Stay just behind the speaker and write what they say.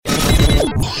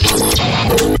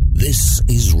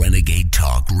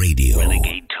Talk Radio.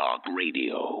 Renegade Talk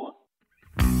Radio.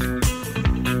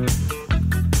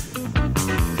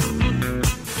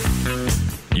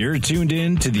 You're tuned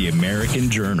in to the American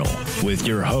Journal with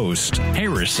your host,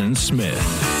 Harrison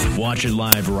Smith. Watch it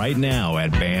live right now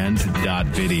at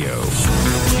band.video.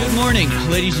 Good morning,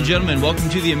 ladies and gentlemen. Welcome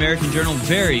to the American Journal.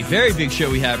 Very, very big show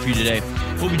we have for you today.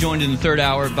 We'll be joined in the third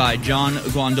hour by John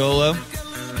Guandolo,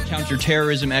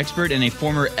 counterterrorism expert and a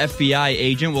former FBI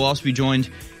agent. We'll also be joined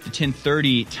at the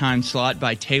 10:30 time slot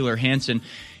by Taylor Hanson,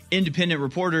 independent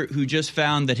reporter who just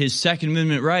found that his Second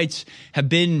Amendment rights have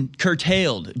been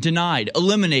curtailed, denied,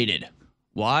 eliminated.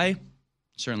 Why?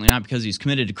 Certainly not because he's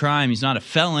committed a crime. He's not a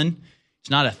felon. He's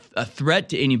not a threat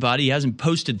to anybody. He hasn't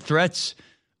posted threats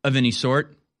of any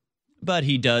sort. But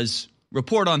he does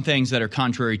report on things that are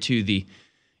contrary to the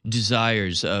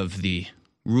desires of the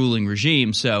ruling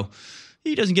regime. So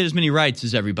he doesn't get as many rights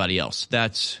as everybody else.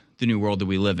 That's the new world that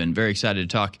we live in. Very excited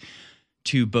to talk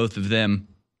to both of them.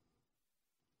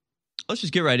 Let's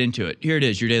just get right into it. Here it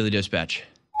is, your Daily Dispatch.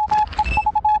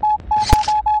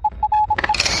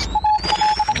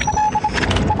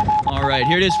 All right,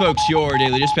 here it is, folks, your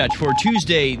Daily Dispatch for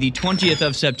Tuesday, the 20th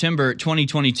of September,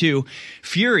 2022.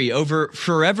 Fury over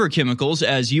forever chemicals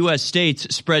as U.S.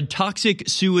 states spread toxic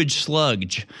sewage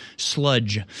sludge.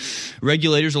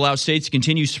 Regulators allow states to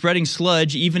continue spreading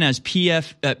sludge even as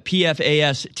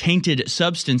PFAS-tainted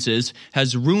substances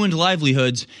has ruined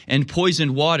livelihoods and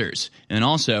poisoned waters. And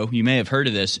also, you may have heard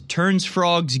of this, turns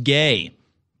frogs gay.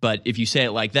 But if you say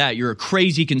it like that, you're a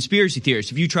crazy conspiracy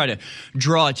theorist. If you try to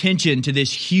draw attention to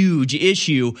this huge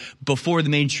issue before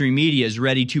the mainstream media is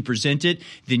ready to present it,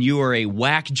 then you are a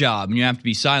whack job and you have to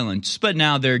be silenced. But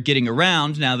now they're getting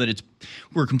around, now that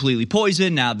we're completely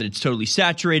poisoned, now that it's totally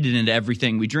saturated into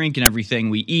everything we drink and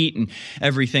everything we eat and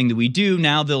everything that we do.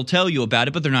 Now they'll tell you about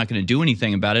it, but they're not going to do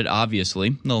anything about it,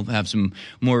 obviously. They'll have some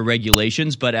more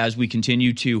regulations, but as we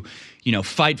continue to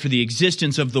fight for the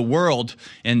existence of the world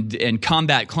and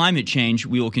combat climate change,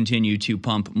 we will continue to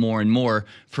pump more and more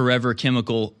forever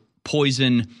chemical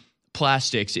poison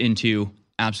plastics into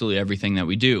absolutely everything that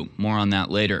we do. More on that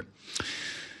later.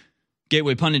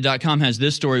 GatewayPundit.com has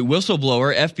this story.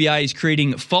 Whistleblower, FBI is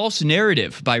creating false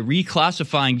narrative by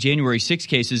reclassifying January 6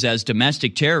 cases as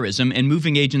domestic terrorism and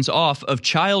moving agents off of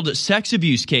child sex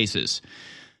abuse cases.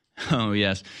 Oh,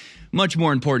 yes. Much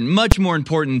more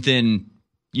important than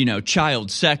child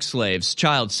sex slaves.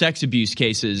 Child sex abuse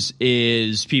cases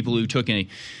is people who took an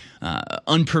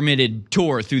unpermitted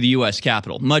tour through the U.S.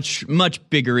 Capitol. Much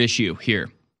bigger issue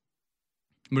here.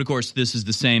 But, of course, this is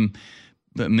the same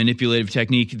manipulative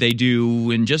technique they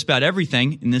do in just about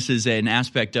everything. And this is an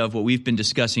aspect of what we've been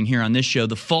discussing here on this show,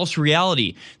 the false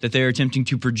reality that they are attempting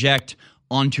to project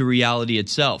onto reality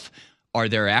itself. Are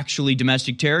there actually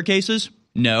domestic terror cases?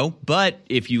 No, but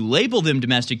if you label them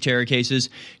domestic terror cases,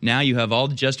 now you have all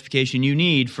the justification you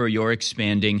need for your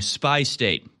expanding spy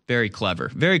state. Very clever.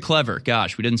 Very clever.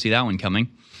 Gosh, we didn't see that one coming.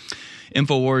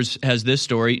 InfoWars has this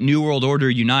story. New World Order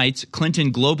unites.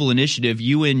 Clinton Global Initiative,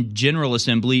 UN General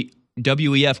Assembly,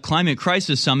 WEF Climate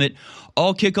Crisis Summit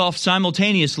all kick off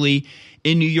simultaneously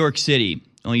in New York City.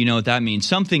 Well, you know what that means.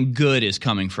 Something good is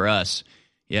coming for us.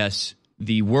 Yes,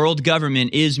 the world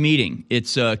government is meeting.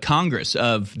 It's a Congress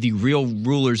of the real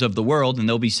rulers of the world, and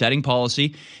they'll be setting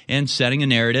policy and setting a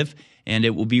narrative, and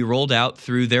it will be rolled out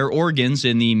through their organs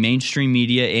in the mainstream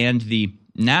media and the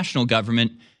national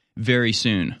government very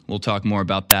soon. We'll talk more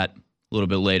about that a little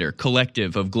bit later.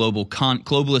 Collective of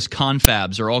globalist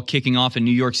confabs are all kicking off in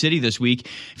New York City this week,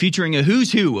 featuring a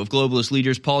who's who of globalist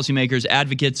leaders, policymakers,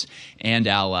 advocates, and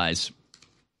allies.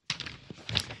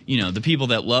 The people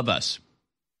that love us.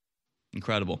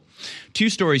 Incredible. Two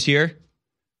stories here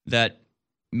that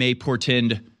may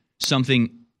portend something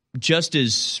just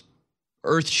as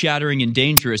earth-shattering and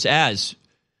dangerous as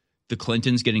the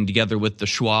Clintons getting together with the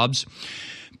Schwabs.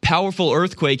 Powerful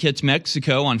earthquake hits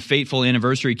Mexico on fateful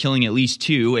anniversary, killing at least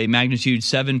two. A magnitude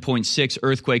 7.6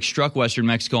 earthquake struck western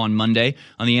Mexico on Monday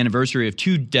on the anniversary of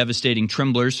two devastating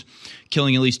tremblers,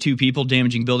 killing at least two people,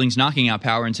 damaging buildings, knocking out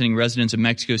power, and sending residents of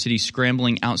Mexico City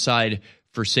scrambling outside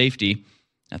for safety.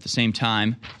 At the same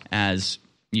time as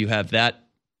you have that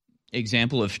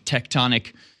example of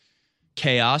tectonic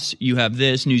chaos, you have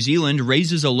this. New Zealand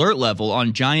raises alert level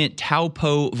on giant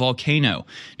Taupo volcano.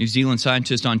 New Zealand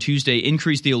scientists on Tuesday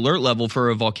increased the alert level for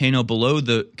a volcano below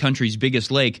the country's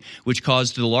biggest lake, which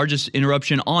caused the largest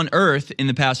eruption on Earth in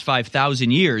the past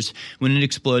 5,000 years when it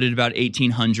exploded about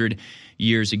 1,800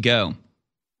 years ago.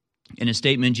 In a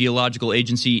statement, geological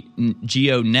agency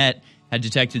GeoNet had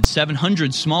detected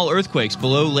 700 small earthquakes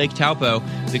below Lake Taupo,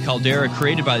 the caldera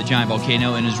created by the giant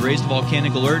volcano, and has raised the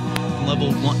volcanic alert from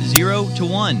level 0 to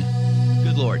 1.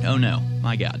 Good Lord. Oh, no.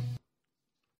 My God.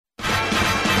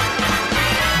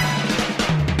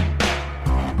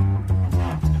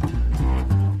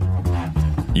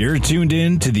 You're tuned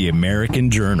in to the American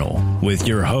Journal with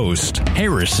your host,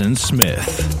 Harrison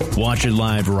Smith. Watch it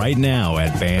live right now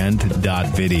at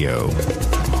band.video. All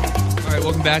right,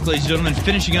 welcome back, ladies and gentlemen.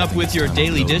 Finishing up with your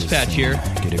daily dispatch here.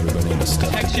 Get everybody into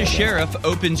stuff. Texas sheriff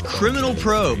opens criminal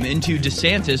probe into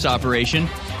DeSantis operation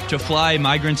to fly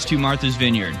migrants to Martha's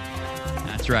Vineyard.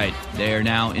 That's right. They are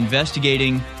now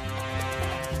investigating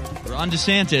Ron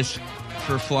DeSantis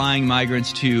for flying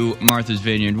migrants to Martha's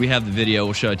Vineyard. We have the video.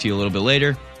 We'll show it to you a little bit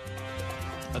later.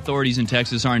 Authorities in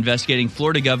Texas are investigating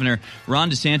Florida Governor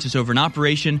Ron DeSantis over an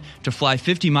operation to fly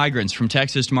 50 migrants from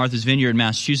Texas to Martha's Vineyard,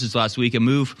 Massachusetts last week, a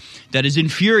move that has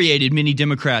infuriated many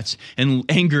Democrats and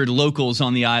angered locals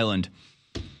on the island.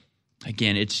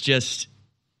 Again, it's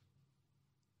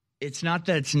not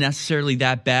that it's necessarily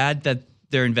that bad that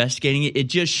they're investigating it. It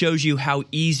just shows you how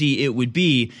easy it would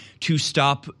be to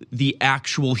stop the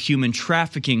actual human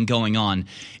trafficking going on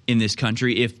in this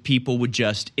country if people would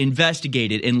just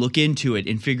investigate it and look into it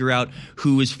and figure out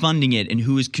who is funding it and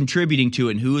who is contributing to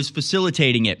it and who is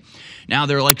facilitating it. Now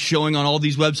they're like showing on all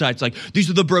these websites like these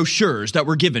are the brochures that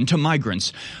were given to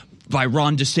migrants by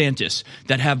Ron DeSantis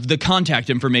that have the contact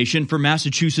information for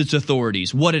Massachusetts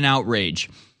authorities. What an outrage.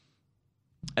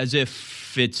 As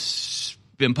if it's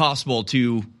impossible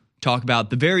to talk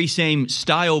about the very same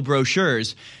style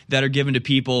brochures that are given to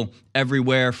people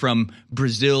everywhere from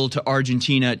Brazil to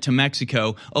Argentina to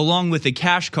Mexico, along with a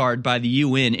cash card by the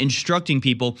UN instructing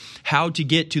people how to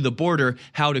get to the border,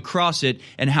 how to cross it,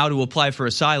 and how to apply for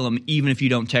asylum, even if you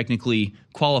don't technically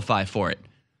qualify for it.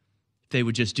 If they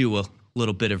would just do a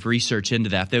little bit of research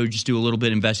into that, if they would just do a little bit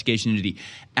of investigation into the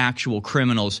actual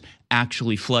criminals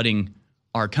actually flooding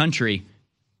our country,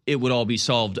 it would all be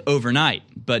solved overnight.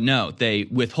 But no, they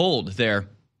withhold their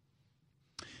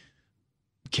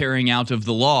carrying out of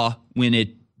the law when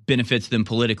it benefits them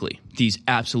politically. These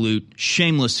absolute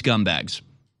shameless scumbags.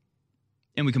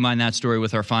 And we combine that story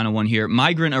with our final one here.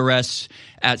 Migrant arrests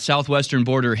at southwestern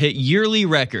border hit yearly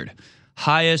record.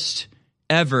 Highest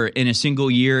ever in a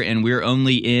single year, and we're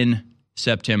only in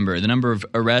September. The number of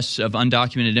arrests of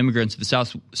undocumented immigrants at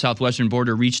the southwestern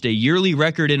border reached a yearly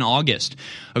record in August,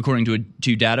 according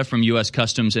to data from U.S.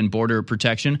 Customs and Border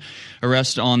Protection.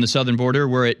 Arrests on the southern border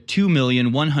were at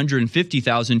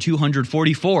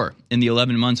 2,150,244 in the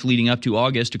 11 months leading up to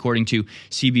August, according to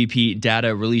CBP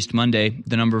data released Monday.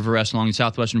 The number of arrests along the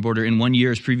southwestern border in 1 year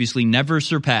has previously never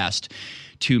surpassed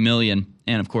 2 million.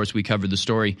 And, of course, we covered the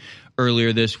story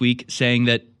earlier this week saying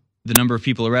that the number of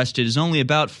people arrested is only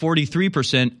about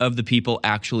 43% of the people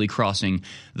actually crossing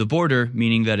the border,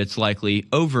 meaning that it's likely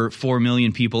over 4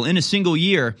 million people in a single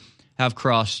year have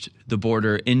crossed the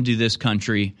border into this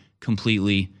country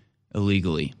completely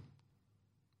illegally.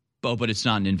 But it's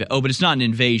not an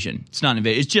invasion. It's not an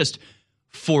invasion. It's just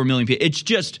 4 million people. It's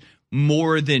just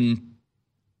more than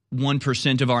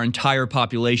 1% of our entire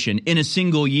population in a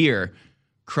single year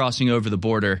crossing over the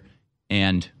border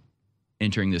and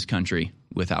entering this country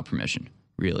without permission.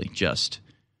 Really, just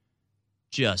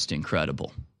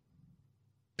incredible.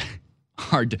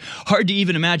 Hard to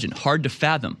even imagine. Hard to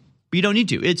fathom. But you don't need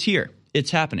to. It's here.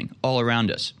 It's happening all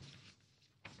around us.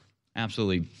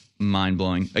 Absolutely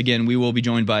mind-blowing. Again, we will be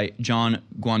joined by John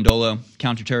Guandolo,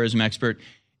 counterterrorism expert,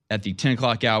 at the 10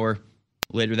 o'clock hour.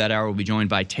 Later that hour, we'll be joined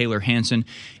by Taylor Hansen,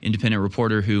 independent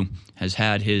reporter who has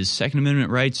had his Second Amendment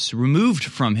rights removed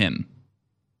from him.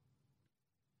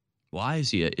 Why?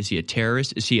 Is he a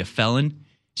terrorist? Is he a felon?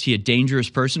 Is he a dangerous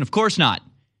person? Of course not.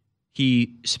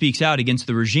 He speaks out against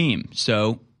the regime,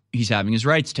 so he's having his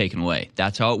rights taken away.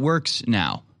 That's how it works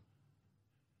now.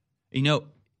 You know,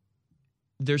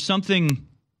 there's something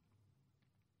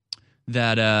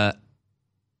that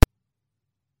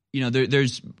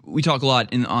we talk a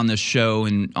lot on this show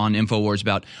and on InfoWars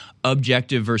about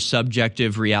objective versus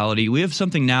subjective reality. We have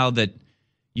something now that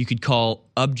you could call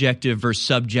objective versus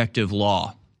subjective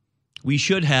law. We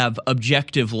should have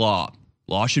objective law.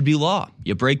 Law should be law.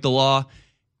 You break the law,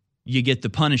 you get the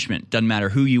punishment. Doesn't matter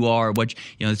who you are,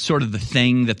 it's sort of the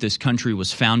thing that this country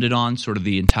was founded on, sort of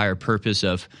the entire purpose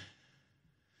of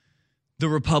the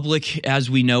republic as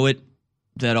we know it,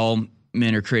 that all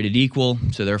men are created equal,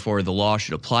 so therefore the law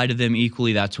should apply to them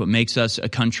equally. That's what makes us a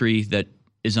country that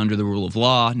is under the rule of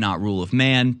law, not rule of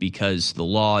man, because the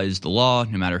law is the law,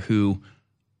 no matter who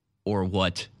or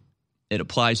what it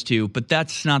applies to. But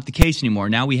that's not the case anymore.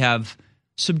 Now we have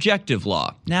subjective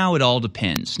law. Now it all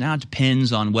depends. Now it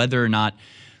depends on whether or not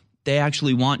they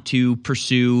actually want to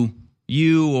pursue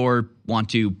you or want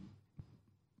to,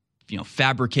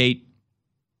 fabricate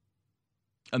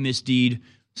a misdeed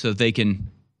so that they can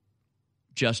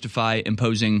justify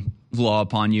imposing law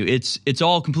upon you. It's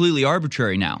all completely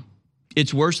arbitrary now.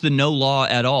 It's worse than no law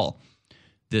at all,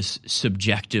 this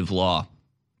subjective law.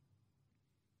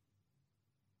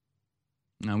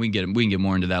 Now, we can get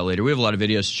more into that later. We have a lot of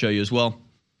videos to show you as well.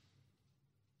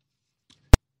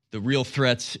 The real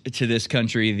threats to this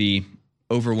country, the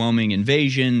overwhelming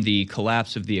invasion, the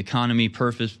collapse of the economy,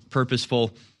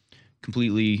 purposeful,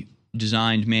 completely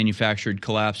designed, manufactured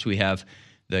collapse. We have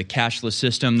the cashless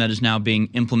system that is now being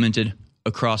implemented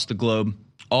across the globe.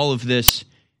 All of this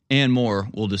and more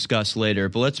we'll discuss later.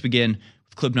 But let's begin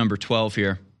with clip number 12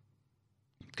 here.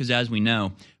 Because as we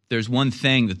know, there's one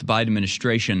thing that the Biden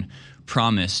administration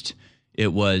promised.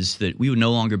 It was that we would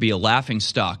no longer be a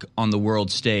laughingstock on the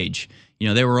world stage. You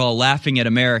know, they were all laughing at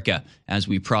America as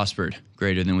we prospered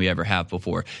greater than we ever have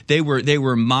before. They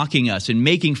were mocking us and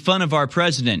making fun of our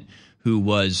president, who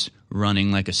was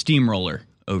running like a steamroller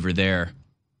over their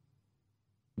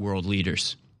world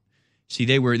leaders. See,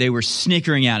 they were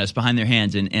snickering at us behind their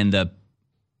hands, and the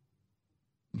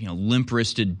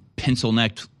limp-wristed,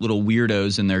 pencil-necked little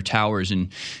weirdos in their towers in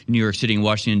New York City and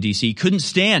Washington, D.C. couldn't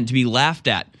stand to be laughed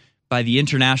at by the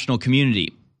international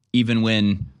community, even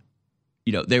when,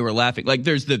 they were laughing. Like,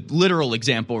 there's the literal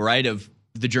example, right, of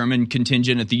the German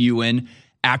contingent at the UN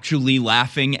actually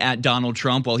laughing at Donald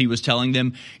Trump while he was telling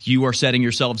them, you are setting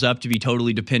yourselves up to be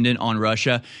totally dependent on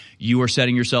Russia. You are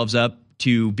setting yourselves up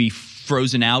to be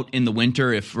frozen out in the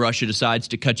winter if Russia decides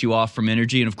to cut you off from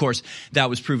energy. And of course, that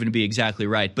was proven to be exactly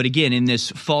right. But again, in this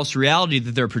false reality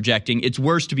that they're projecting, it's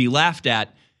worse to be laughed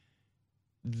at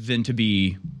than to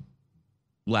be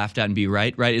laughed at and be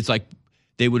right, right? It's like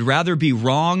they would rather be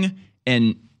wrong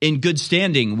and in good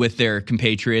standing with their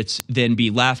compatriots than be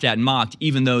laughed at and mocked,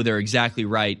 even though they're exactly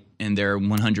right and they're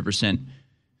 100%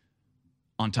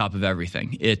 on top of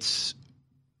everything. It's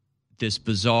this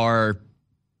bizarre,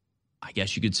 I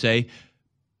guess you could say,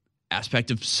 aspect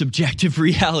of subjective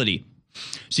reality.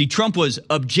 See, Trump was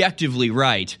objectively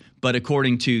right, but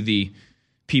according to the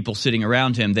people sitting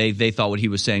around him, they thought what he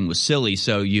was saying was silly.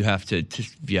 So you have to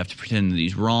pretend that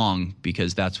he's wrong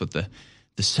because that's what the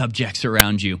subjects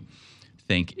around you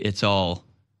think. It's all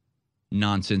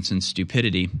nonsense and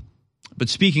stupidity. But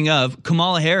speaking of,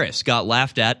 Kamala Harris got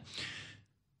laughed at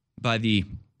by the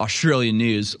Australian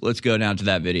news. Let's go down to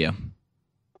that video.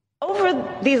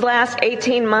 Over these last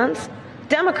 18 months,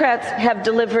 Democrats have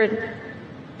delivered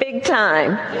big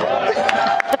time.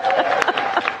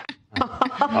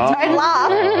 Don't laugh.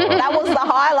 That was the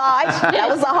highlight. That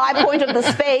was the high point of the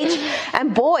speech.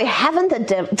 And boy, haven't the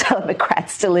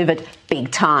Democrats delivered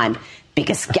big time.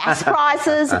 Biggest gas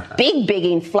prices, big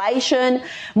inflation,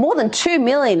 more than 2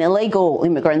 million illegal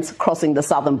immigrants crossing the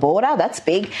southern border. That's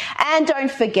big. And don't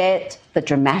forget the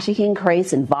dramatic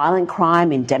increase in violent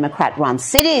crime in Democrat-run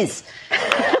cities. How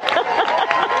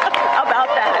about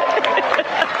that?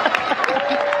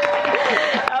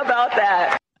 How about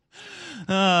that?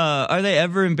 Are they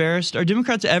ever embarrassed? Are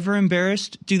Democrats ever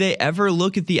embarrassed? Do they ever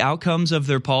look at the outcomes of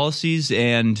their policies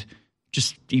and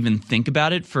just even think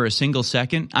about it for a single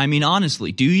second? I mean,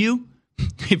 honestly, do you?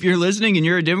 If you're listening and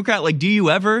you're a Democrat, do you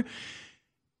ever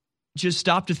just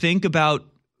stop to think about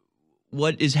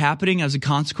what is happening as a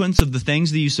consequence of the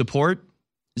things that you support?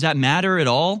 Does that matter at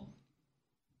all?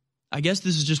 I guess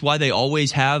this is just why they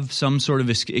always have some sort of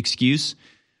excuse,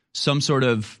 some sort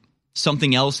of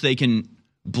something else they can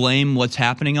blame what's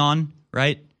happening on,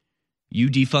 right? You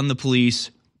defund the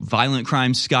police, violent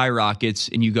crime skyrockets,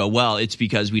 and you go, well, it's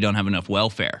because we don't have enough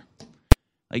welfare.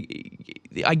 I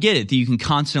get it that you can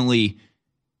constantly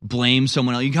blame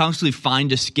someone else. You can constantly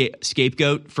find a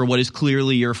scapegoat for what is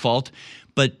clearly your fault.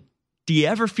 But do you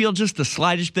ever feel just the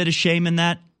slightest bit of shame in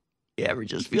that? You ever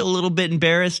just feel a little bit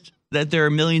embarrassed that there are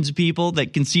millions of people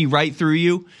that can see right through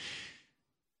you?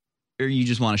 Or you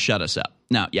just want to shut us up?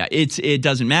 No, yeah, it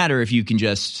doesn't matter if you can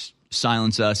just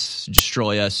silence us,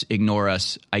 destroy us, ignore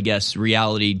us. I guess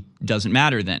reality doesn't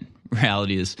matter then.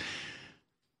 Reality is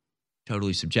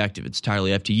totally subjective. It's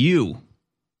entirely up to you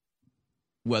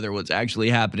whether what's actually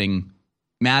happening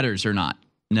matters or not.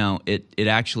 No, it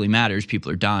actually matters.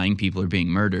 People are dying. People are being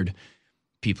murdered.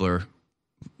 People are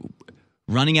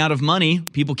running out of money.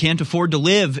 People can't afford to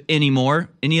live anymore.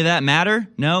 Any of that matter?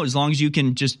 No, as long as you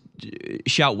can just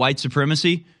shout white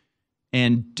supremacy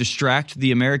and distract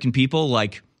the American people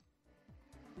like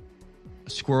a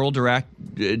squirrel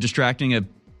distracting a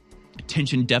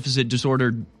attention deficit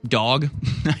disorder dog.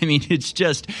 I mean,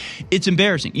 it's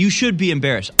embarrassing. You should be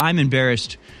embarrassed. I'm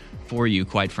embarrassed for you,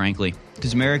 quite frankly,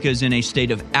 because America is in a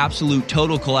state of absolute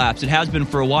total collapse. It has been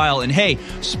for a while. And hey,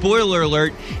 spoiler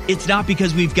alert, it's not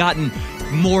because we've gotten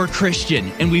more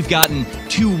Christian and we've gotten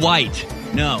too white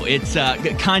No, it's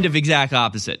kind of exact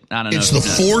opposite. I don't know. It's the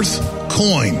fourth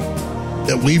coin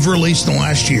that we've released in the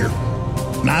last year,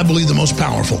 and I believe the most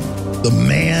powerful. The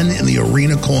man in the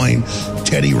arena coin,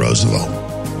 Teddy Roosevelt.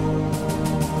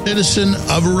 Citizen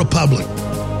of a republic.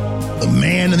 The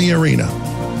man in the arena.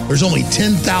 There's only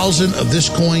 10,000 of this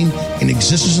coin in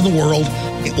existence in the world.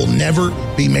 It will never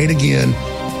be made again.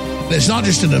 And it's not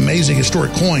just an amazing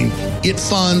historic coin. It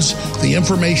funds the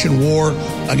information war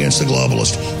against the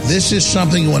globalists. This is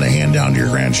something you want to hand down to your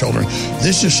grandchildren.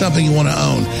 This is something you want to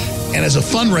own. And as a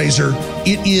fundraiser,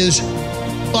 it is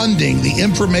funding the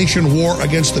information war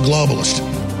against the globalist.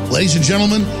 Ladies and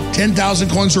gentlemen, 10,000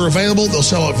 coins are available. They'll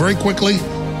sell out very quickly.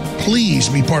 Please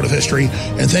be part of history.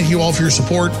 And thank you all for your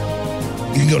support.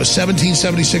 You can go to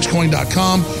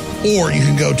 1776coin.com or you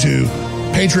can go to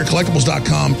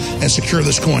patriotcollectibles.com and secure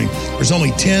this coin. There's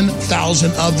only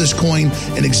 10,000 of this coin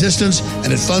in existence,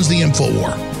 and it funds the info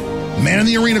war. Man in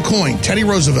the arena coin, Teddy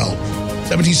Roosevelt,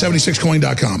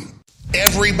 1776coin.com.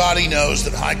 Everybody knows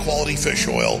that high-quality fish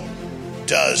oil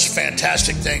does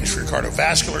fantastic things for your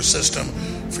cardiovascular system,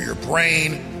 for your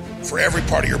brain, for every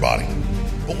part of your body.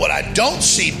 But what I don't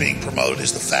see being promoted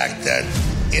is the fact that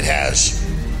it has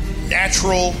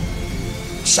natural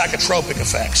psychotropic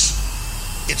effects.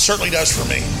 It certainly does for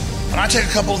me. When I take a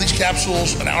couple of these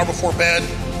capsules an hour before bed,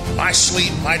 my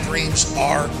sleep, my dreams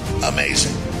are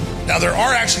amazing. Now, there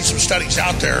are actually some studies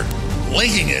out there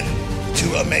linking it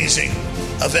to amazing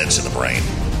events in the brain,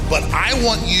 but I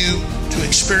want you to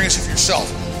experience it for yourself.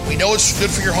 We know it's good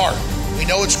for your heart. We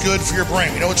know it's good for your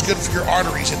brain. We know it's good for your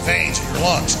arteries and veins and your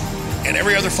lungs and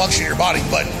every other function in your body,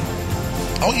 but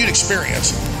I want you to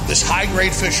experience this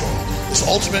high-grade fish oil, this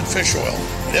ultimate fish oil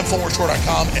at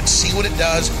InfoWarsStore.com and see what it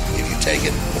does if you take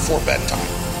it before bedtime.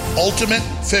 Ultimate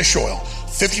fish oil,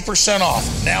 50% off,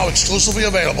 now exclusively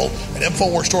available at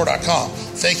InfoWarsStore.com.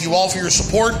 Thank you all for your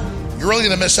support. You're really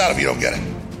going to miss out if you don't get it.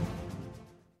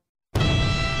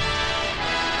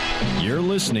 You're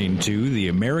listening to The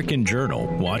American Journal.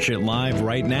 Watch it live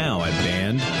right now at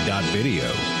band.video.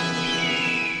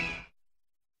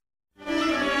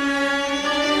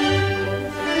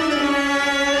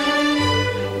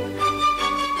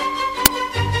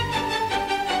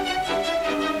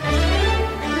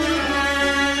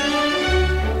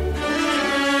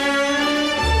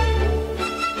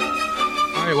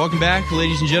 Welcome back,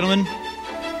 ladies and gentlemen.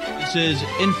 This is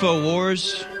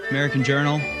InfoWars, American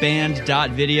Journal,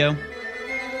 band.video.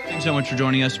 Thanks so much for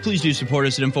joining us. Please do support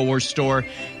us at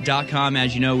InfoWarsStore.com.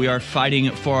 As you know, we are fighting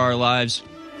for our lives.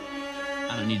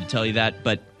 I don't need to tell you that,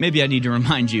 but maybe I need to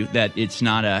remind you that it's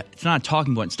not a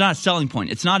talking point. It's not a selling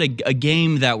point. It's not a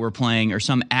game that we're playing or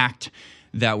some act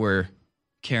that we're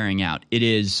carrying out. It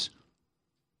is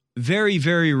very,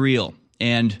 very real.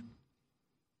 And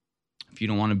if you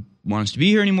don't want us to be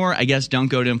here anymore, I guess don't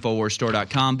go to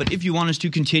InfoWarsStore.com. But if you want us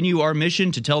to continue our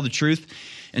mission to tell the truth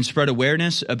and spread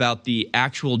awareness about the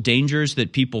actual dangers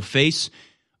that people face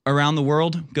around the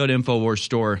world, go to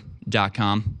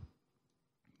InfoWarsStore.com.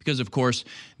 Because, of course,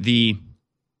 the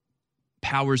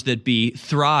powers that be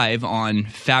thrive on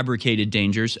fabricated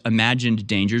dangers, imagined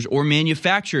dangers, or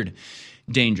manufactured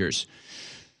dangers.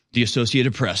 The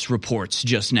Associated Press reports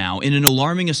just now in an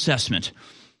alarming assessment.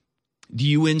 The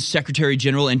UN Secretary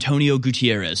General Antonio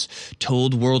Guterres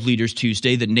told world leaders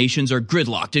Tuesday that nations are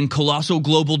gridlocked in colossal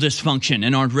global dysfunction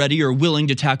and aren't ready or willing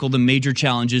to tackle the major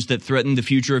challenges that threaten the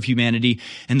future of humanity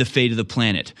and the fate of the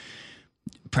planet.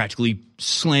 Practically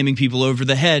slamming people over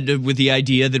the head with the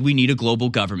idea that we need a global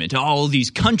government. All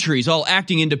these countries all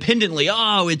acting independently.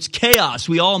 Oh, it's chaos.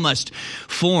 We all must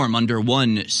form under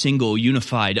one single,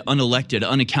 unified, unelected,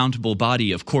 unaccountable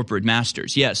body of corporate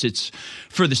masters. Yes, it's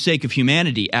for the sake of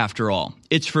humanity, after all.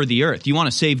 It's for the earth. You want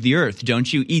to save the earth,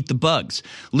 don't you? Eat the bugs,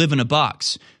 live in a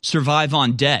box, survive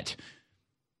on debt,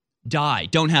 die,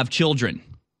 don't have children,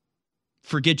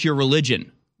 forget your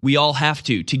religion. We all have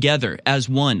to, together, as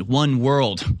one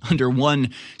world, under one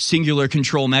singular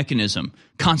control mechanism,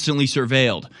 constantly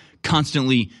surveilled,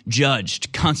 constantly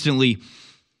judged, constantly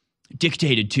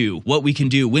dictated to what we can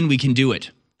do, when we can do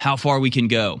it, how far we can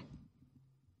go.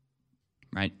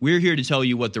 Right? We're here to tell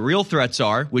you what the real threats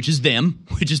are, which is them,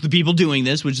 which is the people doing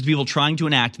this, which is the people trying to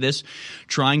enact this,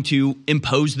 trying to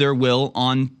impose their will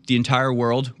on the entire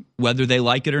world, whether they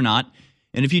like it or not.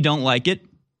 And if you don't like it,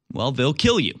 well, they'll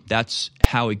kill you. That's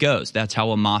how it goes. That's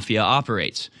how a mafia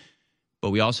operates.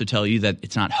 But we also tell you that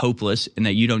it's not hopeless and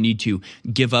that you don't need to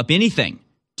give up anything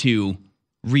to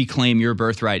reclaim your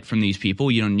birthright from these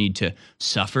people. You don't need to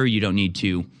suffer. You don't need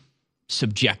to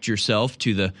subject yourself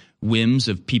to the whims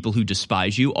of people who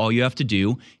despise you. All you have to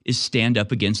do is stand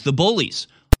up against the bullies.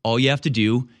 All you have to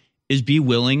do is be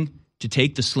willing to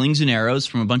take the slings and arrows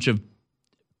from a bunch of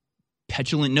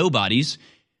petulant nobodies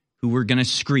who were going to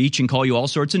screech and call you all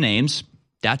sorts of names.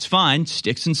 That's fine.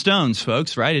 Sticks and stones,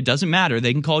 folks, right? It doesn't matter.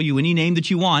 They can call you any name that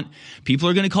you want. People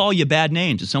are going to call you bad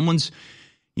names. If someone's,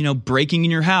 breaking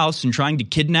in your house and trying to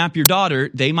kidnap your daughter,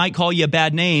 they might call you a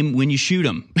bad name when you shoot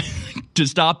them to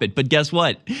stop it. But guess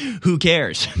what? Who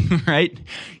cares, right?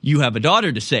 You have a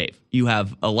daughter to save. You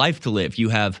have a life to live. You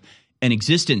have an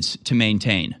existence to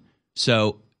maintain.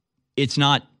 So it's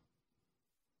not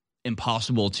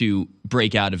impossible to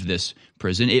break out of this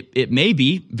prison. It may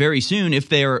be very soon if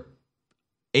they are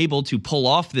able to pull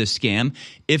off this scam,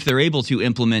 if they're able to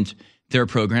implement their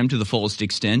program to the fullest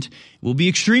extent. It will be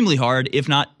extremely hard, if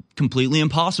not completely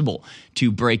impossible,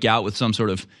 to break out with some sort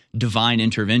of divine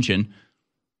intervention.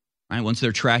 Right? Once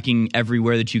they're tracking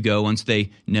everywhere that you go, once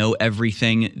they know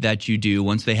everything that you do,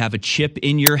 once they have a chip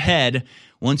in your head,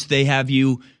 once they have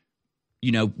you,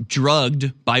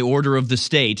 drugged by order of the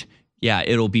state, yeah,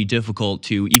 it'll be difficult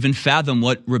to even fathom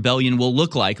what rebellion will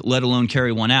look like, let alone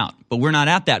carry one out. But we're not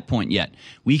at that point yet.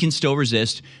 We can still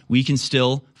resist. We can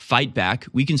still fight back.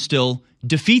 We can still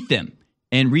defeat them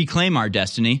and reclaim our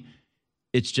destiny.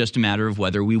 It's just a matter of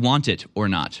whether we want it or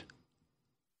not.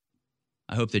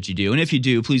 I hope that you do. And if you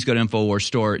do, please go to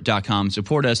InfoWarsStore.com and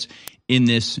support us in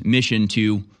this mission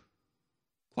to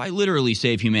quite literally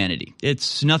save humanity.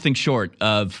 It's nothing short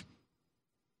of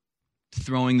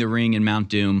throwing the ring in Mount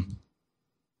Doom,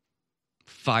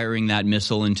 firing that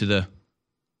missile into the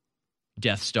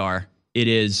Death Star. It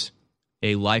is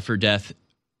a life or death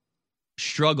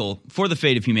struggle for the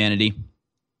fate of humanity.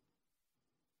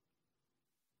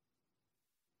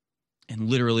 And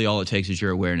literally all it takes is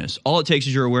your awareness. All it takes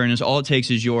is your awareness. All it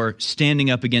takes is your standing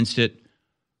up against it.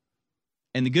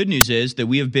 And the good news is that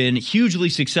we have been hugely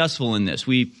successful in this.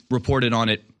 We reported on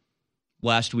it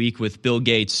last week with Bill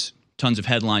Gates. Tons of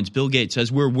headlines. Bill Gates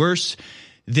says we're worse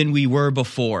than we were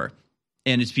before.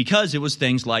 And it's because it was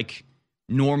things like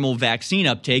normal vaccine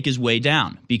uptake is way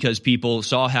down because people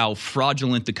saw how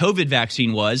fraudulent the COVID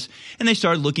vaccine was, and they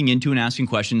started looking into and asking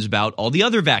questions about all the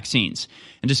other vaccines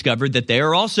and discovered that they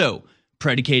are also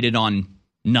predicated on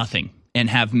nothing and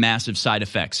have massive side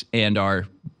effects and are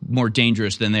more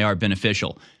dangerous than they are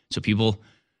beneficial. So people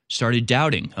started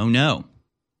doubting, oh no.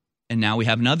 And now we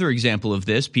have another example of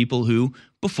this, people who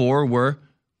before were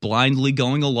blindly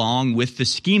going along with the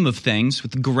scheme of things,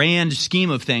 with the grand scheme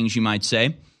of things, you might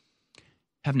say,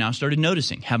 have now started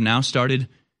noticing, have now started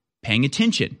paying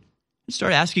attention, and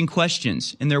start asking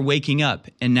questions, and they're waking up,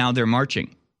 and now they're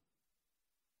marching.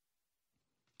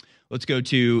 Let's go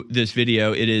to this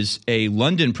video. It is a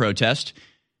London protest.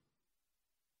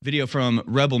 Video from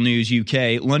Rebel News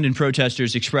UK. London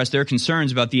protesters expressed their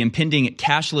concerns about the impending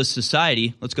cashless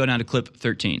society. Let's go down to clip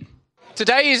 13.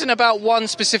 Today isn't about one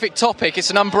specific topic, it's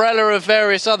an umbrella of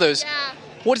various others. Yeah.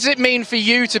 What does it mean for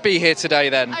you to be here today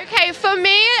then? Okay, for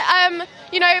me,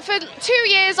 for 2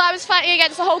 years I was fighting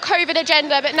against the whole COVID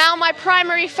agenda, but now my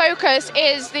primary focus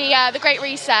is the Great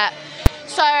Reset.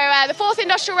 So the fourth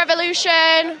industrial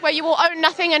revolution, where you will own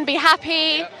nothing and be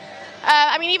happy.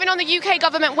 Even on the UK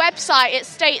government website, it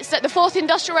states that the fourth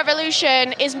industrial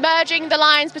revolution is merging the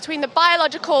lines between the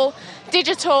biological,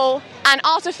 digital, and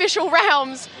artificial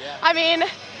realms.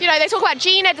 They talk about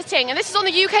gene editing, and this is on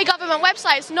the UK government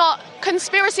website. It's not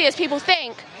conspiracy as people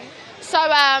think. So,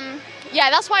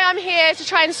 that's why I'm here to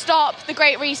try and stop the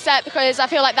Great Reset, because I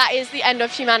feel like that is the end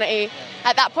of humanity.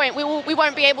 At that point, we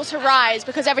won't be able to rise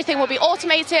because everything will be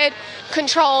automated,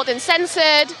 controlled, and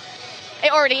censored.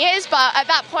 It already is, but at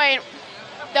that point,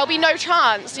 there'll be no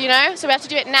chance, So we have to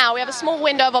do it now. We have a small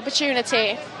window of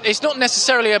opportunity. It's not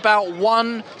necessarily about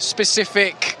one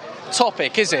specific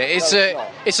topic, is it?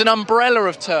 It's an umbrella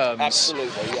of terms.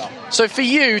 Absolutely, yeah. So for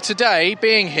you today,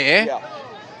 being here, Yeah.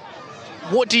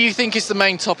 what do you think is the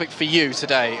main topic for you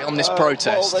today on this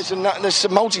protest? Well, there's a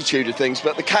multitude of things,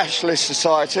 but the cashless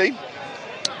society,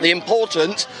 the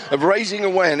importance of raising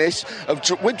awareness, of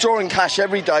withdrawing cash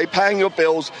every day, paying your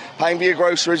bills, paying for your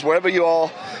groceries, wherever you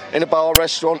are, in a bar,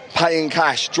 restaurant, paying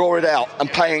cash, draw it out and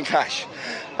paying cash.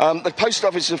 The post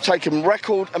office have taken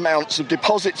record amounts of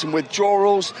deposits and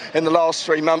withdrawals in the last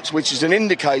 3 months, which is an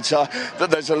indicator that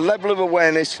there's a level of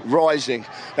awareness rising.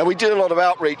 Now, we do a lot of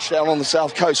outreach down on the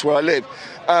south coast where I live,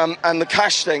 and the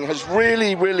cash thing has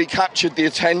really, really captured the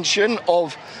attention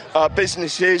of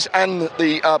businesses and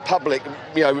the public,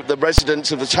 the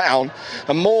residents of the town,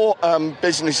 and more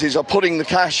businesses are putting the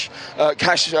cash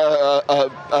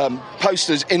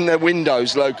posters in their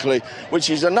windows locally, which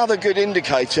is another good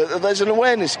indicator that there's an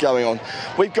awareness going on.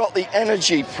 We've got the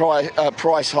energy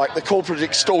price hike, the corporate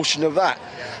extortion of that.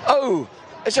 Oh,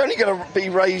 It's only going to be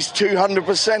raised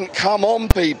 200%. Come on,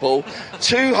 people.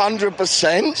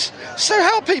 200%? So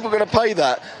how are people going to pay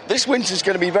that? This winter's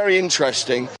going to be very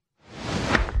interesting.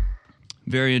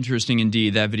 Very interesting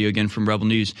indeed. That video again from Rebel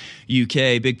News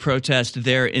UK. Big protest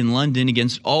there in London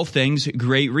against all things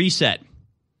Great Reset.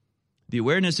 The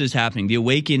awareness is happening. The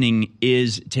awakening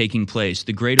is taking place.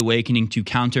 The Great Awakening to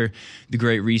counter the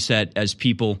Great Reset, as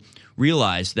people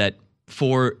realize that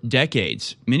for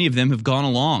decades, many of them have gone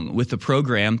along with the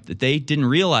program that they didn't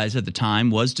realize at the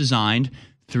time was designed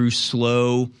through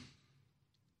slow,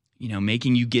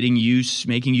 making you get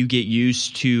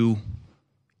used to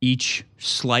each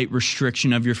slight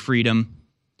restriction of your freedom,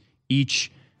 each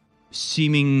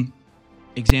seeming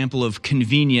example of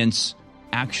convenience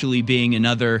actually being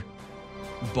another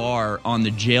bar on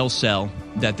the jail cell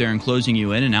that they're enclosing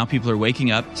you in. And now people are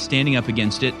waking up, standing up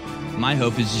against it. My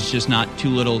hope is it's just not too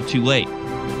little too late.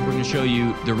 We're going to show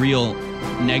you the real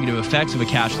negative effects of a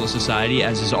cashless society,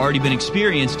 as has already been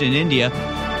experienced in India,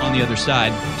 on the other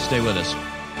side. Stay with us.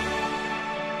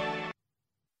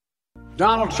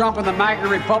 Donald Trump and the MAGA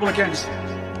Republicans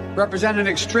represent an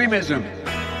extremism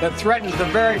that threatens the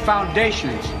very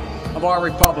foundations of our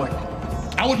republic.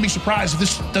 I wouldn't be surprised if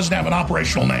this doesn't have an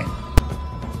operational name.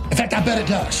 In fact, I bet it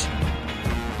does.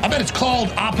 I bet it's called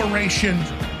Operation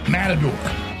Matador.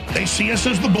 They see us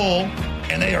as the bull,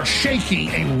 and they are shaking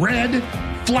a red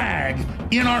flag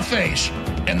in our face.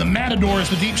 And the Matador is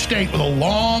the deep state with a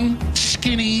long,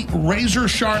 skinny,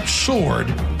 razor-sharp sword,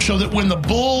 so that when the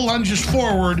bull lunges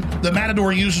forward, the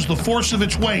Matador uses the force of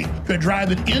its weight to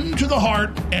drive it into the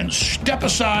heart and step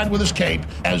aside with his cape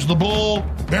as the bull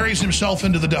buries himself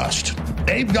into the dust.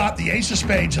 They've got the ace of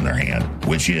spades in their hand,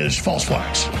 which is false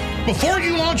flags. Before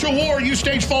you launch a war, you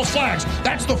stage false flags.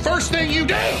 That's the first thing you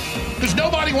do, because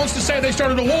nobody wants to say they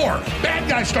started a war. Bad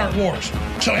guys start wars.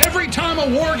 So every time a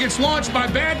war gets launched by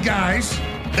bad guys,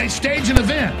 they stage an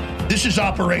event. This is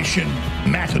Operation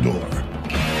Matador.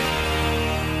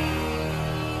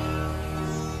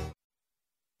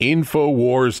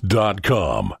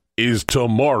 Infowars.com is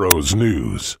tomorrow's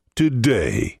news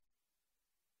today.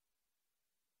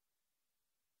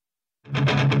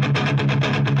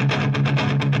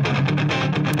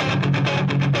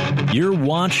 You're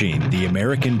watching The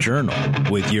American Journal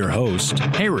with your host,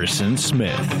 Harrison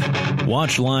Smith.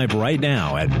 Watch live right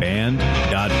now at band.video. All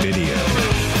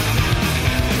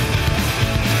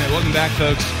right, welcome back,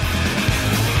 folks.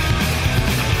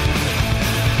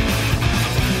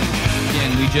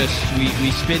 Again,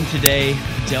 we spend today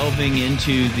delving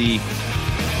into the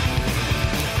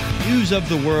news of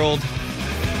the world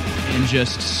and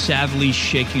just sadly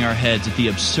shaking our heads at the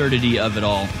absurdity of it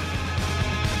all.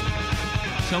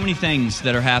 So many things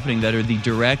that are happening that are the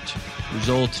direct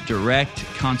result, direct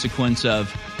consequence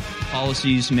of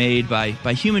policies made by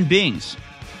human beings,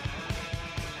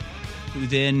 who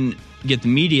then get the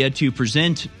media to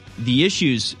present the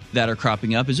issues that are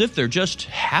cropping up as if they're just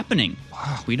happening.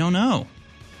 We don't know.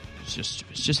 It's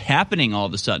just happening all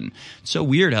of a sudden. It's so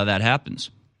weird how that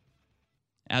happens.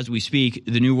 As we speak,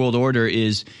 the New World Order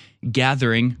is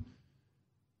gathering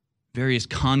various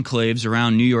conclaves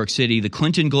around New York City. The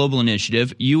Clinton Global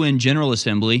Initiative, UN General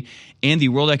Assembly, and the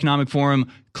World Economic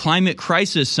Forum Climate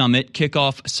Crisis Summit kick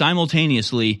off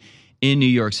simultaneously in New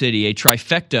York City. A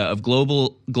trifecta of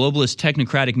globalist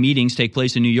technocratic meetings take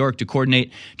place in New York to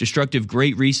coordinate destructive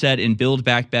Great Reset and Build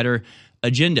Back Better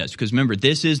agendas. Because remember,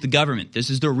 this is the government. This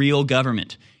is the real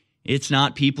government. It's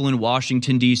not people in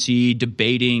Washington, D.C.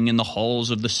 debating in the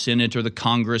halls of the Senate or the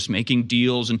Congress, making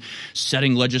deals and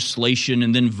setting legislation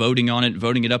and then voting on it,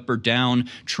 voting it up or down,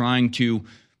 trying to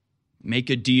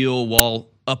make a deal while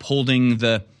upholding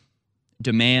the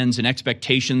demands and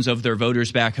expectations of their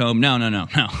voters back home. No, no,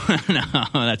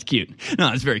 that's cute.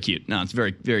 No, it's very cute. No, it's a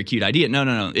very, very cute idea.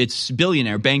 No. It's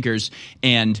billionaire bankers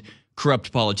and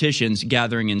corrupt politicians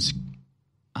gathering in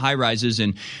high-rises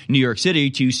in New York City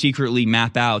to secretly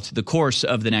map out the course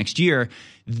of the next year.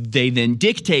 They then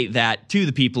dictate that to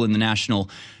the people in the national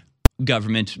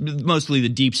government, mostly the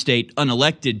deep state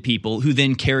unelected people, who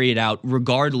then carry it out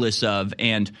regardless of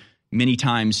and many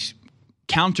times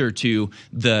counter to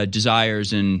the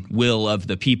desires and will of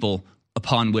the people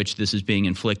upon which this is being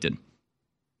inflicted.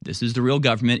 This is the real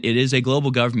government. It is a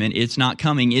global government. It's not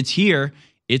coming. It's here.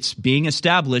 It's being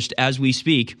established as we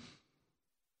speak.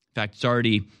 In fact, it's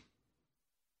already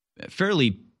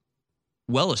fairly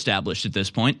well established at this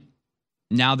point.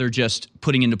 Now they're just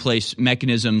putting into place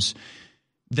mechanisms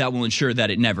that will ensure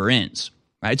that it never ends.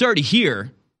 Right? It's already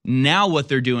here. Now what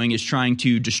they're doing is trying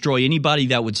to destroy anybody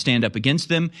that would stand up against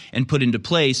them and put into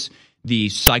place the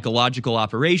psychological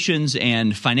operations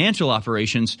and financial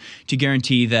operations to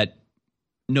guarantee that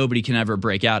nobody can ever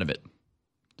break out of it.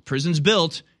 prison's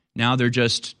built. Now they're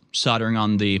just soldering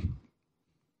on the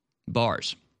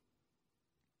bars.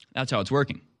 That's how it's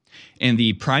working. And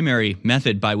the primary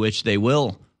method by which they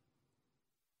will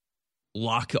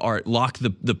lock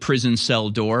the prison cell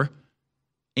door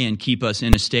and keep us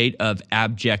in a state of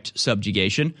abject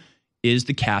subjugation is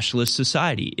the cashless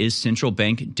society, is central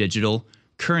bank digital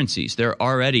currencies. They're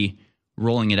already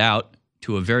rolling it out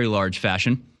to a very large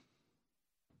fashion.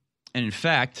 And in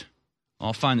fact,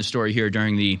 I'll find the story here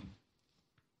during the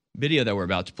video that we're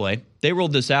about to play. They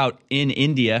rolled this out in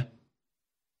India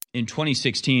in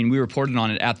 2016. We reported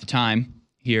on it at the time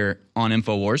here on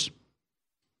InfoWars.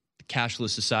 The cashless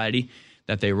society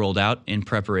that they rolled out in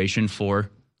preparation for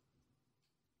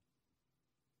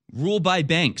rule by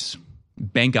banks,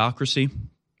 bankocracy,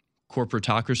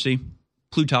 corporatocracy,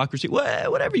 plutocracy,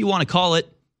 whatever you want to call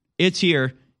it. It's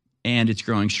here and it's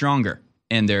growing stronger.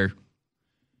 And they're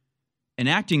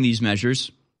enacting these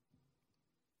measures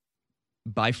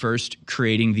by first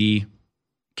creating the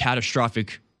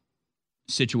catastrophic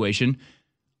situation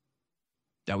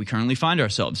that we currently find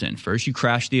ourselves in. First, you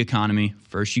crash the economy.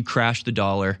 First, you crash the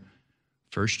dollar.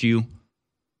 First, you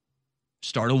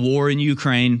start a war in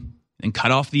Ukraine and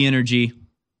cut off the energy.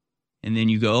 And then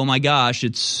you go, oh my gosh,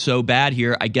 it's so bad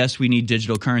here. I guess we need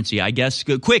digital currency. I guess,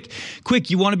 quick,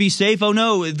 you want to be safe? Oh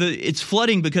no, it's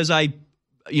flooding because I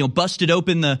busted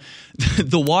open the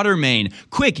water main.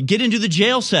 Quick, get into the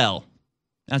jail cell.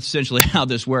 That's essentially how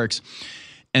this works.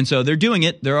 And so they're doing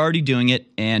it. They're already doing it,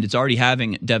 and it's already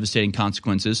having devastating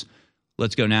consequences.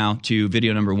 Let's go now to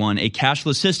video number 1. A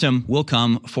cashless system will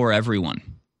come for everyone.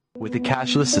 With a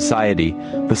cashless society,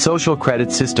 the social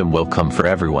credit system will come for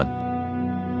everyone.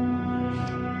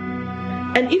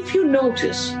 And if you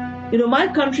notice, my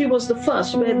country was the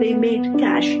first where they made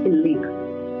cash illegal.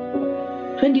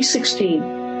 2016,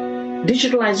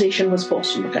 digitalization was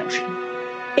forced in the country.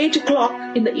 8 o'clock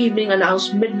in the evening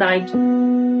announced midnight,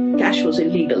 cash was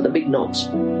illegal, the big notes.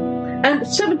 And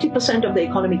 70% of the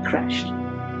economy crashed.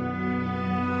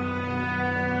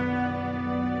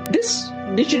 This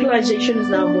digitalization is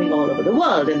now going all over the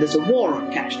world, and there's a war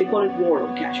on cash. They call it war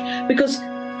on cash. Because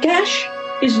cash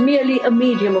is merely a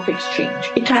medium of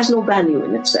exchange. It has no value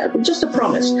in itself. It's just a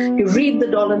promise. You read the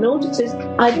dollar note, it says,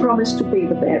 I promise to pay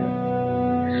the bearer.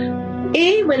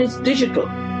 When it's digital,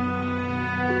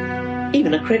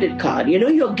 even a credit card,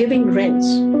 you're giving rents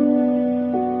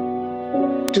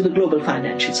to the global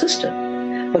financial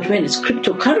system. But when it's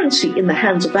cryptocurrency in the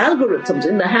hands of algorithms,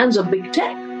 in the hands of big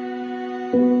tech,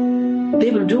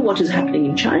 they will do what is happening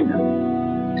in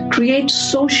China. Create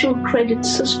social credit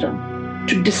system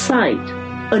to decide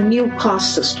a new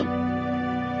caste system.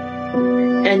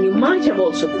 And you might have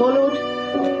also followed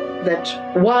that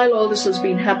while all this has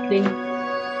been happening,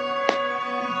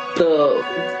 the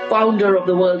founder of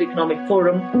the World Economic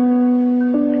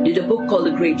Forum did a book called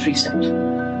The Great Reset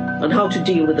on how to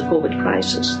deal with the COVID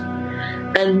crisis.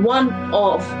 And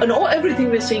everything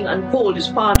we're seeing unfold is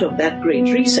part of that Great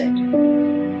Reset.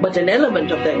 But an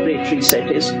element of that Great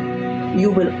Reset is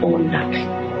you will own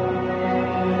nothing.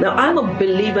 Now, I'm a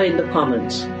believer in the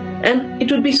commons. And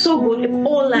it would be so good if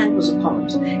all land was a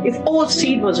commons, if all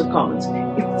seed was a commons,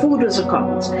 if food was a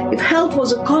commons, if health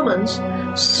was a commons,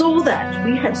 so that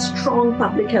we had strong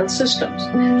public health systems,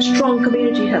 strong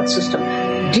community health system,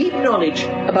 deep knowledge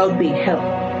about being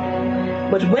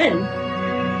healthy. But when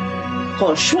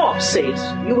Paul Schwab says,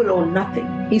 you will own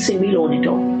nothing, he's saying we'll own it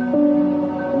all.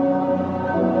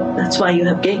 That's why you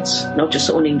have Gates, not just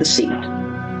owning the seed,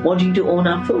 wanting to own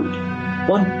our food.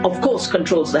 One, of course,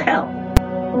 controls the health.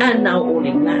 And now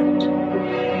owning land.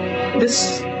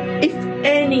 If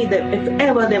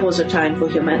ever there was a time for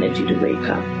humanity to wake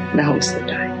up, now is the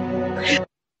time. If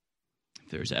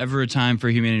there's ever a time for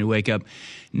humanity to wake up,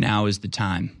 now is the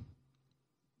time.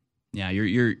 Yeah,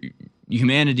 your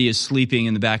humanity is sleeping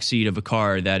in the backseat of a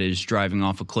car that is driving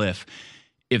off a cliff.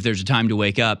 If there's a time to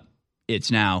wake up, it's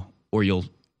now, or you'll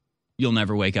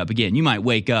never wake up again. You might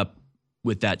wake up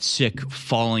with that sick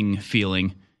falling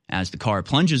feeling as the car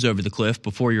plunges over the cliff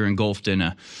before you're engulfed in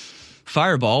a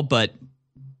fireball, but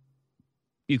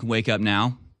you can wake up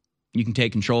now, you can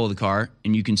take control of the car,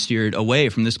 and you can steer it away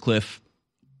from this cliff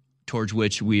towards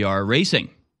which we are racing.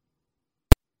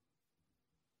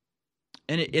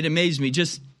 And it amazed me.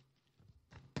 It's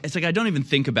like I don't even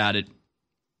think about it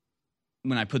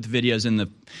when I put the videos in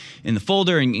the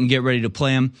folder and get ready to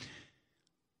play them.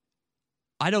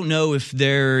 I don't know if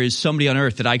there is somebody on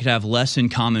earth that I could have less in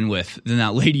common with than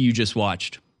that lady you just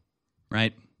watched,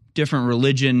 right? Different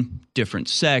religion, different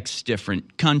sex,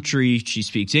 different country. She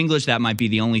speaks English. That might be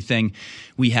the only thing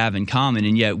we have in common.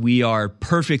 And yet we are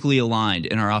perfectly aligned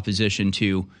in our opposition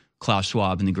to Klaus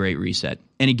Schwab and the Great Reset.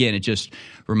 And again, it just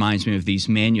reminds me of these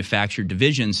manufactured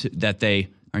divisions that they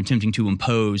are attempting to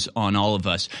impose on all of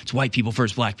us. It's white people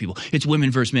versus black people. It's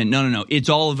women versus men. No. It's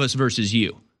all of us versus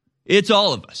you. It's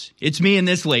all of us. It's me and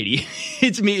this lady.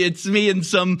 It's me and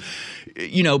some,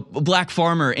 black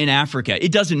farmer in Africa.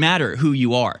 It doesn't matter who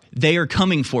you are. They are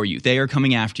coming for you. They are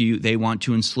coming after you. They want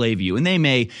to enslave you. And they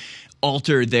may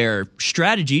alter their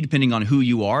strategy depending on who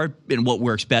you are and what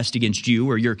works best against you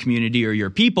or your community or your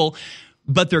people.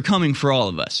 But they're coming for all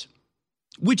of us,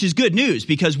 which is good news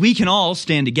because we can all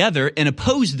stand together and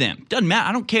oppose them. Doesn't matter.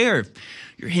 I don't care if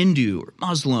you're Hindu or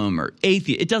Muslim or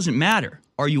atheist. It doesn't matter.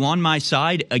 Are you on my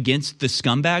side against the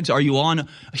scumbags? Are you on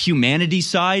humanity's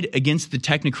side against the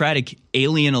technocratic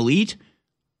alien elite?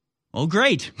 Well,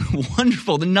 great.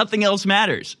 Wonderful. Then nothing else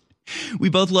matters. We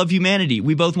both love humanity.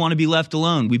 We both want to be left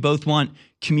alone. We both want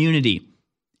community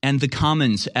and the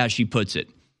commons, as she puts it,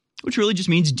 which really just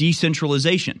means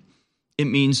decentralization. It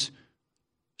means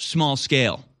small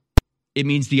scale. It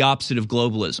means the opposite of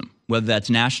globalism, whether that's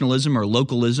nationalism or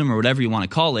localism or whatever you want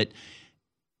to call it.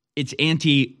 It's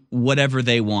anti-whatever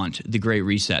they want, the Great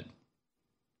Reset.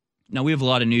 Now, we have a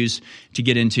lot of news to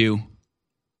get into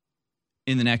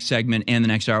in the next segment and the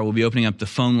next hour. We'll be opening up the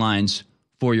phone lines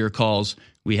for your calls.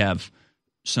 We have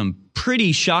some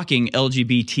pretty shocking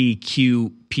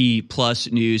LGBTQP plus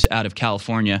news out of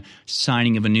California,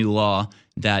 signing of a new law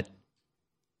that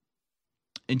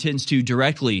intends to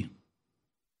directly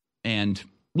and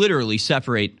literally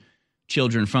separate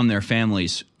children from their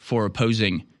families for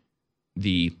opposing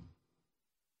the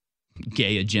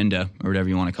gay agenda or whatever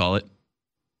you want to call it.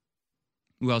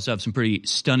 We also have some pretty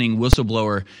stunning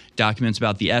whistleblower documents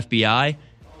about the FBI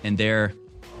and their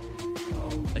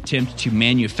attempt to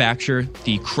manufacture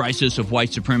the crisis of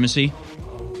white supremacy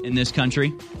in this country,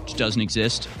 which doesn't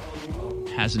exist,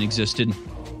 hasn't existed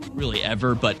really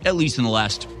ever, but at least in the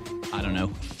last,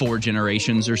 4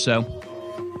 generations or so.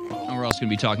 And we're also going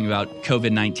to be talking about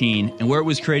COVID-19 and where it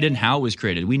was created and how it was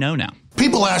created. We know now.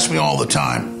 People ask me all the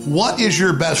time, what is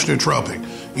your best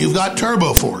nootropic? You've got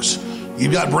Turbo Force,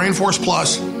 you've got Brain Force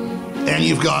Plus, and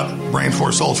you've got Brain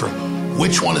Force Ultra.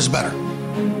 Which one is better?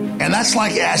 And that's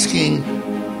like asking,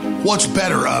 what's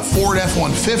better, a Ford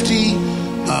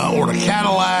F-150 or a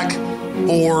Cadillac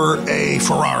or a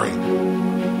Ferrari?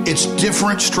 It's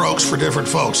different strokes for different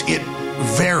folks. It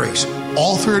varies.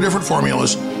 All 3 are different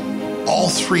formulas. All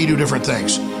 3 do different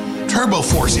things. Turbo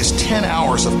Force is 10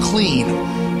 hours of clean,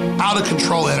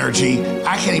 out-of-control energy.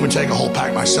 I can't even take a whole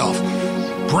pack myself.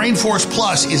 Brain Force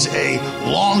Plus is a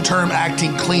long-term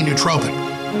acting clean nootropic.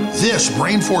 This,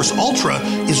 Brain Force Ultra,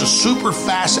 is a super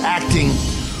fast-acting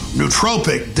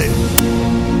nootropic that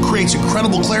creates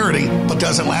incredible clarity but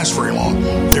doesn't last very long.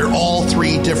 They're all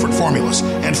 3 different formulas.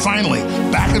 And finally,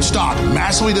 back in stock,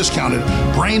 massively discounted,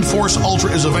 Brain Force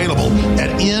Ultra is available at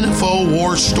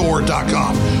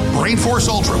InfoWarsStore.com. Brain Force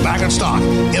Ultra, back in stock,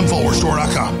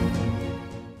 InfoWarsStore.com.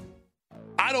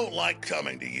 I don't like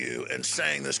coming to you and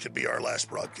saying this could be our last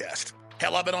broadcast.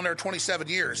 Hell, I've been on there 27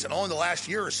 years, and only the last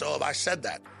year or so have I said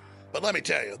that. But let me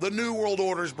tell you, the New World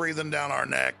Order is breathing down our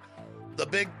neck. The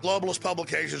big globalist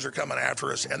publications are coming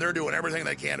after us, and they're doing everything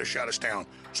they can to shut us down.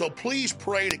 So please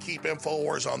pray to keep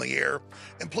InfoWars on the air,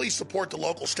 and please support the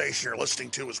local station you're listening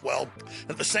to as well.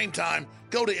 At the same time,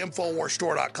 go to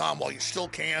InfoWarsStore.com while you still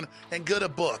can, and get a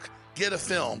book, get a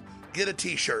film, get a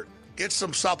T-shirt, get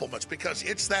some supplements, because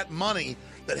it's that money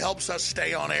that helps us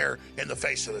stay on air in the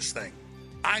face of this thing.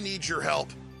 I need your help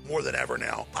more than ever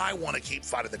now. I want to keep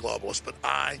fighting the globalists, but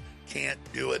I can't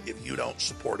do it if you don't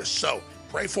support us. So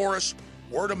pray for us,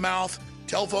 word of mouth,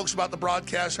 tell folks about the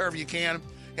broadcast however you can,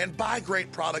 and buy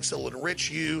great products that will enrich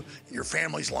you and your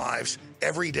family's lives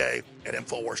every day at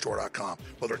InfoWarsStore.com.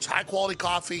 Whether it's high-quality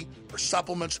coffee or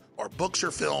supplements or books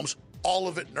or films, all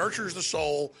of it nurtures the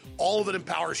soul, all of it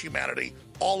empowers humanity,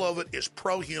 all of it is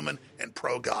pro-human and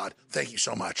pro-God. Thank you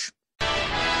so much.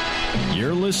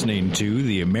 You're listening to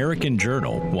The American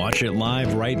Journal. Watch it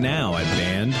live right now at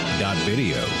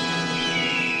band.video.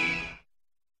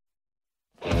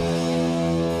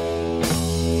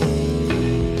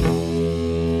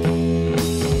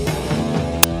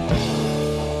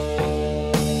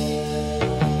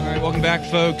 All right, welcome back,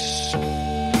 folks.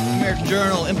 American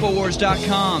Journal,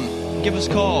 Infowars.com. Give us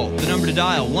a call. The number to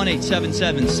dial,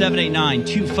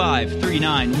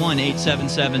 1-877-789-2539,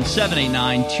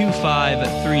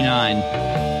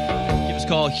 1-877-789-2539. Give us a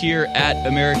call here at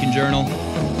American Journal.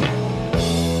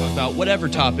 Talk about whatever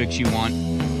topics you want.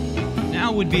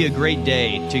 Now would be a great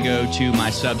day to go to my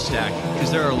Substack,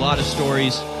 because there are a lot of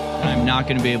stories that I'm not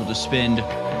going to be able to spend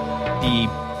the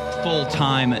full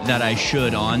time that I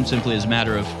should on, simply as a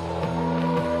matter of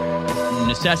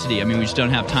necessity. I mean, we just don't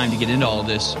have time to get into all of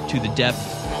this to the depth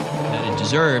that it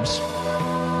deserves.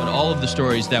 But all of the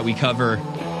stories that we cover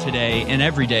today and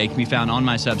every day can be found on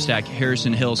my Substack,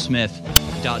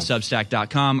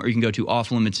 harrisonhillsmith.substack.com, or you can go to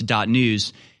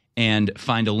offlimits.news and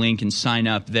find a link and sign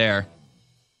up there.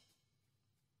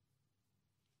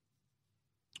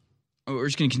 We're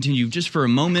just going to continue just for a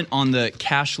moment on the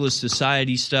cashless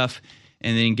society stuff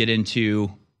and then get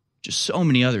into just so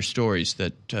many other stories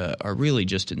that are really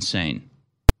just insane.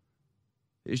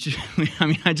 It's just, I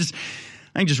mean, I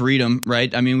can just read them,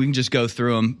 right? I mean, we can just go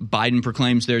through them. Biden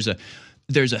proclaims there's a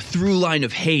through line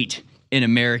of hate in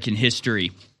American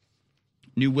history.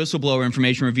 New whistleblower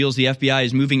information reveals the FBI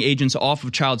is moving agents off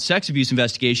of child sex abuse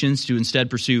investigations to instead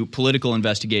pursue political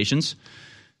investigations.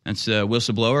 That's a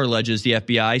whistleblower alleges the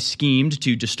FBI schemed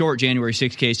to distort January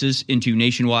 6 cases into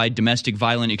nationwide domestic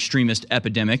violent extremist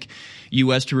epidemic.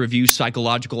 U.S. to review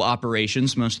psychological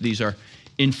operations. Most of these are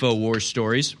InfoWars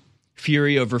stories.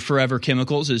 Fury over forever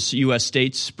chemicals as U.S.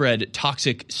 states spread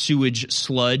toxic sewage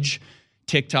sludge.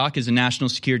 TikTok is a national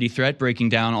security threat, breaking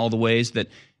down all the ways that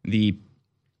the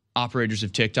operators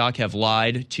of TikTok have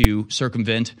lied to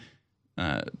circumvent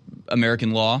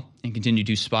American law and continue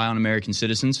to spy on American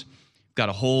citizens. Got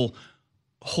a whole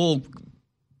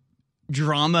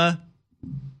drama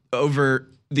over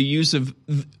the use of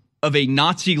a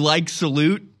Nazi-like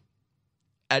salute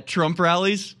at Trump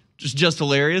rallies. Just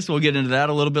hilarious. We'll get into that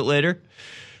a little bit later.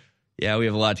 Yeah, we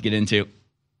have a lot to get into.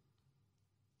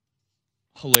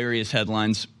 Hilarious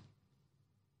headlines.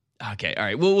 Okay, all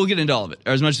right. We'll get into all of it,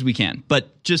 or as much as we can.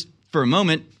 But just for a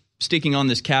moment, sticking on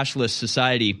this cashless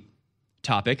society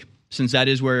topic, since that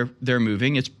is where they're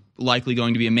moving, it's likely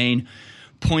going to be a main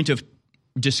point of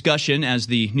discussion as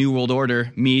the New World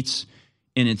Order meets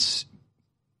in its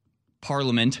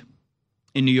parliament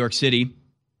in New York City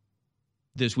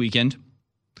this weekend.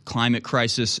 The Climate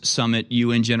Crisis Summit,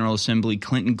 UN General Assembly,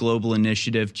 Clinton Global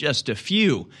Initiative, just a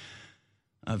few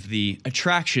of the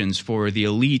attractions for the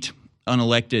elite,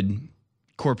 unelected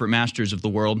corporate masters of the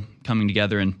world coming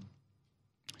together and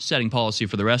setting policy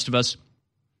for the rest of us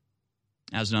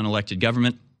as an unelected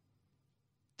government.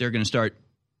 They're going to start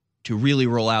to really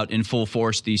roll out in full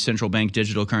force the central bank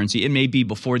digital currency. It may be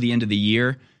before the end of the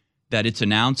year that it's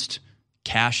announced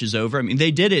cash is over. I mean,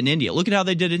 they did it in India. Look at how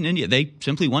they did it in India. They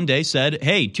simply one day said,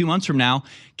 hey, 2 months from now,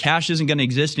 cash isn't going to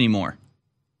exist anymore.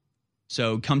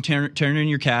 So come turn in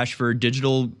your cash for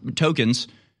digital tokens,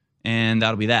 and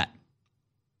that'll be that.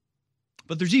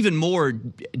 But there's even more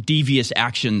devious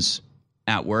actions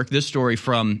at work. This story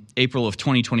from April of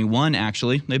 2021,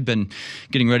 actually. They've been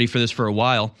getting ready for this for a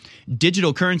while.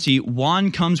 Digital currency,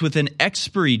 yuan, comes with an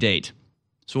expiry date.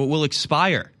 So it will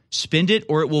expire. Spend it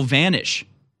or it will vanish.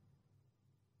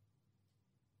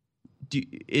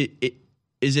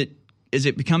 Is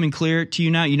it becoming clear to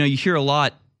you now? You know, you hear a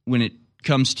lot when it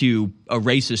comes to a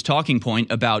racist talking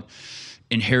point about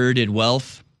inherited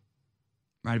wealth,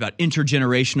 right? About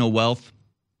intergenerational wealth.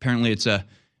 Apparently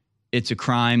it's a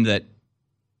crime that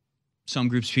some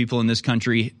groups of people in this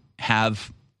country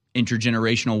have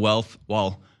intergenerational wealth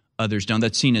while others don't.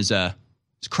 That's seen as a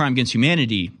crime against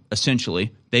humanity,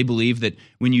 essentially. They believe that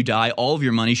when you die, all of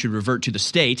your money should revert to the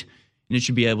state, and it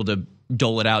should be able to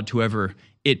dole it out to whoever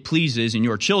it pleases, and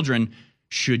your children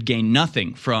should gain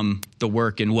nothing from the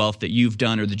work and wealth that you've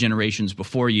done or the generations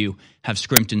before you have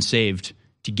scrimped and saved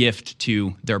to gift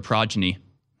to their progeny.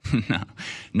 No,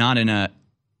 not in a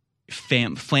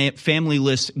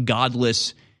familyless,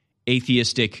 godless,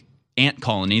 atheistic ant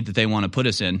colony that they want to put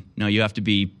us in. No, you have to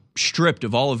be stripped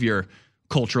of all of your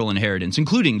cultural inheritance,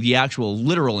 including the actual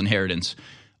literal inheritance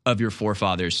of your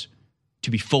forefathers,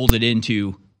 to be folded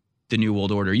into the New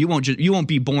World Order. You won't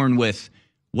be born with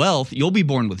wealth. You'll be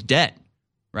born with debt,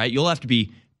 right? You'll have to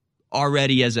be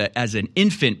already as an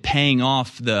infant paying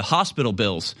off the hospital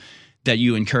bills that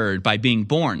you incurred by being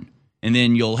born, and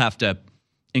then you'll have to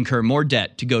incur more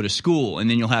debt to go to school, and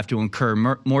then you'll have to incur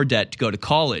more debt to go to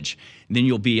college, and then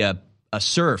you'll be a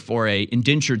serf or a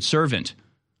indentured servant.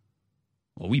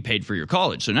 Well, we paid for your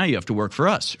college, so now you have to work for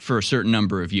us for a certain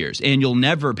number of years, and you'll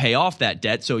never pay off that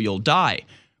debt, so you'll die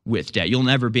with debt. You'll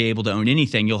never be able to own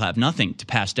anything. You'll have nothing to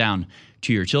pass down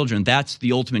to your children. That's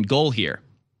the ultimate goal here.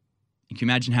 You can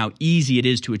imagine how easy it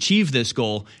is to achieve this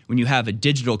goal when you have a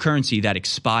digital currency that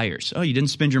expires. Oh, you didn't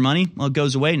spend your money? Well, it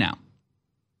goes away now,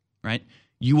 right?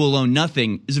 You will own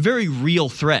nothing is a very real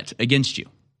threat against you.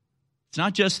 It's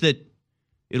not just that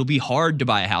it'll be hard to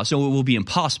buy a house. No, it will be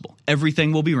impossible.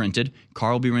 Everything will be rented.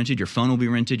 Car will be rented. Your phone will be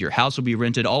rented. Your house will be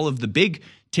rented. All of the big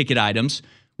ticket items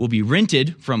will be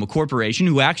rented from a corporation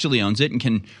who actually owns it and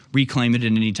can reclaim it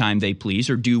at any time they please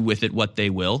or do with it what they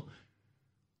will.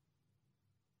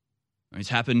 It's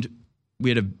happened we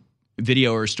had a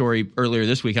video or a story earlier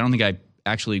this week. I don't think I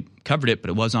actually covered it, but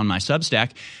it was on my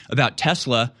Substack about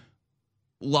Tesla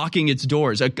locking its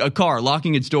doors, a car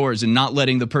locking its doors and not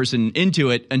letting the person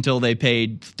into it until they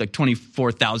paid like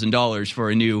 $24,000 for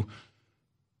a new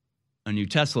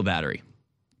Tesla battery.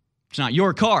 It's not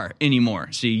your car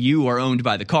anymore. See, you are owned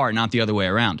by the car, not the other way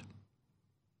around.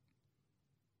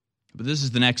 But this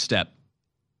is the next step.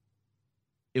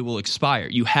 It will expire.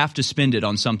 You have to spend it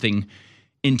on something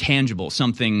intangible,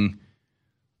 something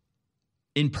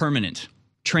impermanent,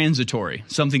 transitory,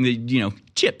 something that,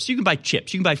 chips. You can buy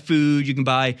chips. You can buy food. You can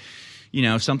buy,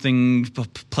 something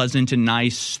pleasant and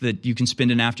nice that you can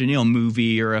spend an afternoon, a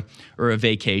movie or a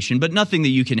vacation, but nothing that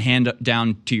you can hand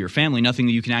down to your family, nothing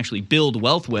that you can actually build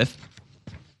wealth with.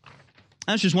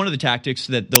 That's just one of the tactics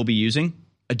that they'll be using,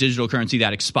 a digital currency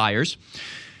that expires.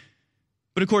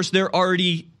 But of course, they're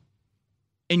already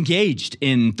engaged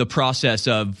in the process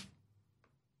of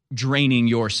draining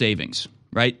your savings.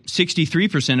 Right?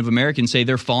 63% of Americans say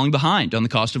they're falling behind on the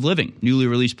cost of living. Newly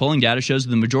released polling data shows that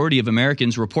the majority of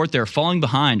Americans report they're falling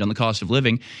behind on the cost of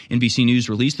living. NBC News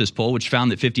released this poll, which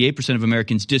found that 58% of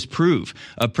Americans disapprove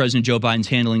of President Joe Biden's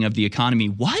handling of the economy.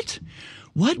 What?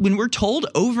 When we're told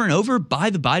over and over by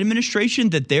the Biden administration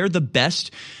that they're the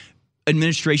best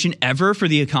administration ever for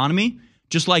the economy,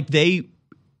 just like they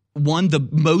won the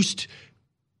most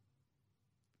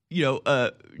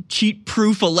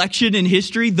cheat-proof election in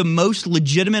history, the most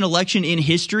legitimate election in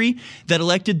history that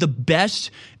elected the best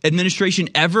administration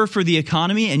ever for the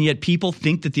economy, and yet people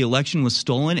think that the election was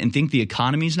stolen and think the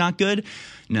economy is not good?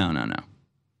 No.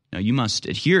 No, you must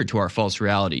adhere to our false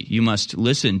reality. You must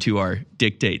listen to our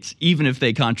dictates, even if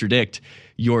they contradict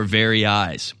your very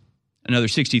eyes. Another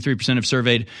 63% of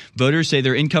surveyed voters say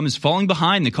their income is falling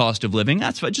behind the cost of living.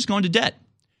 That's just go into debt.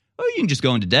 Oh, you can just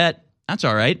go into debt. That's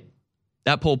all right.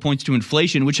 That poll points to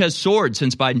inflation, which has soared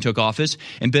since Biden took office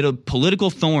and been a political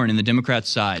thorn in the Democrats'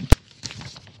 side.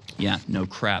 Yeah, no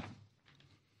crap.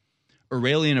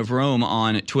 Aurelian of Rome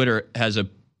on Twitter has a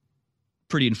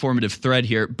pretty informative thread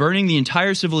here. Burning the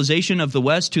entire civilization of the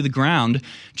West to the ground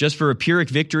just for a Pyrrhic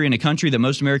victory in a country that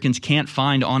most Americans can't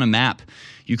find on a map.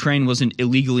 Ukraine wasn't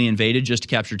illegally invaded just to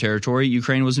capture territory.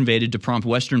 Ukraine was invaded to prompt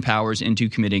Western powers into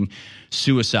committing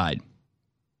suicide.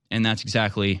 And that's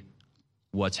exactly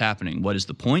what's happening. What is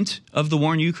the point of the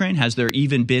war in Ukraine? Has there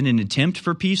even been an attempt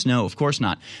for peace? No, of course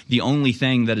not. The only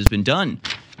thing that has been done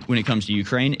when it comes to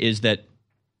Ukraine is that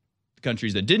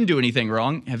countries that didn't do anything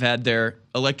wrong have had their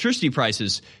electricity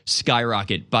prices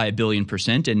skyrocket by 1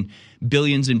 billion%, and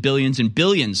billions and billions and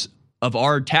billions of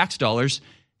our tax dollars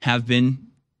have been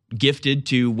gifted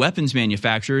to weapons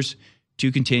manufacturers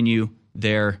to continue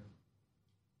their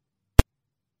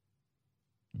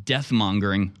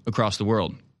death-mongering across the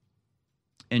world.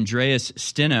 Andreas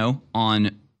Steno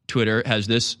on Twitter has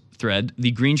this thread.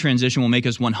 The green transition will make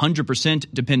us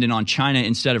 100% dependent on China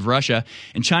instead of Russia,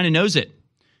 and China knows it.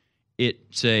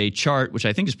 It's a chart, which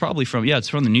I think is probably it's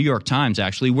from the New York Times,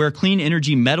 actually, where clean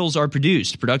energy metals are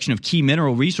produced. Production of key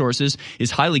mineral resources is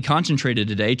highly concentrated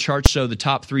today. Charts show the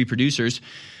top 3 producers.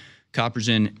 Copper's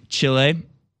in Chile,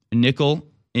 nickel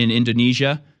in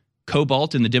Indonesia,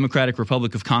 cobalt in the Democratic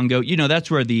Republic of Congo. That's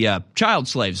where the child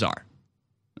slaves are.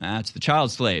 That's the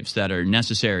child slaves that are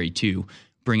necessary to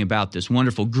bring about this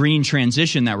wonderful green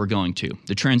transition that we're going to,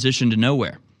 the transition to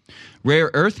nowhere. Rare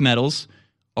earth metals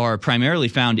are primarily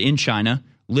found in China.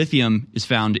 Lithium is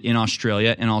found in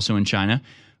Australia and also in China,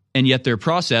 and yet they're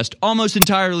processed almost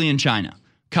entirely in China.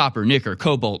 Copper, nickel,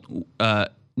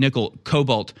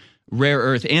 cobalt, rare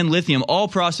earth, and lithium all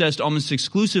processed almost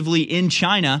exclusively in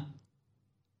China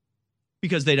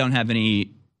because they don't have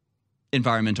any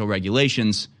environmental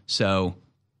regulations, so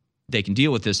they can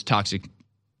deal with this toxic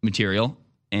material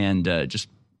and just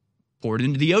pour it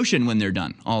into the ocean when they're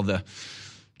done, all the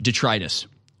detritus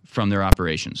from their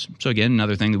operations. So again,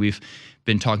 another thing that we've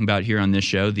been talking about here on this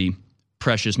show, the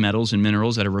precious metals and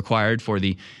minerals that are required for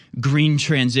the green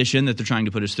transition that they're trying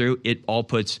to put us through, it all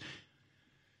puts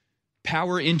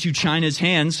power into China's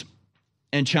hands,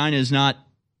 and China is not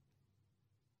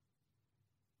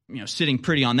sitting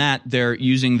pretty on that. They're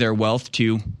using their wealth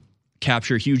to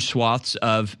capture huge swaths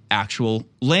of actual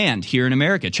land here in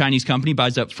America. Chinese company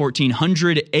buys up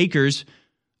 1,400 acres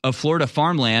of Florida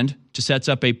farmland to set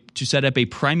up a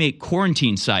primate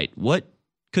quarantine site. What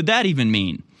could that even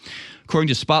mean? According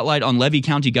to Spotlight on Levy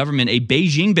County government, a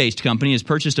Beijing-based company has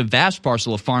purchased a vast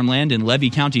parcel of farmland in Levy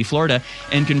County, Florida,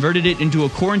 and converted it into a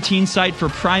quarantine site for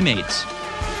primates.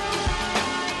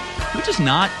 Can we just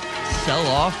not sell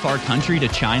off our country to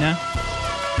China?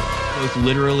 Both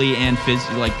literally and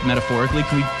metaphorically.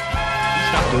 Can we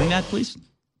stop doing that, please?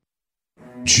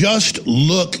 Just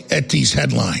look at these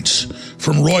headlines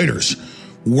from Reuters.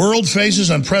 World faces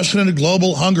unprecedented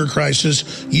global hunger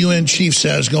crisis, UN chief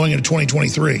says, going into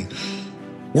 2023.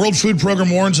 World Food Program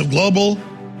warns of global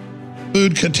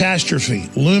food catastrophe,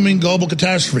 looming global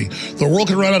catastrophe. The world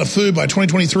could run out of food by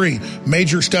 2023,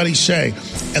 major studies say,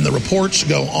 and the reports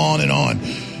go on and on.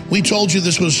 We told you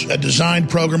this was a designed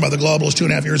program by the globalists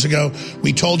 2.5 years ago.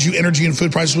 We told you energy and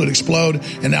food prices would explode,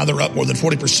 and now they're up more than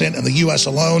 40% in the U.S.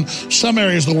 alone. Some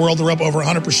areas of the world, they're up over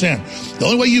 100%. The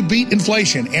only way you beat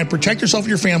inflation and protect yourself and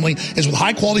your family is with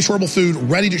high-quality, storable food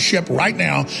ready to ship right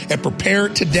now at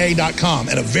preparetoday.com.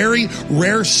 And a very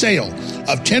rare sale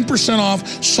of 10%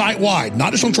 off site-wide,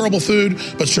 not just on storable food,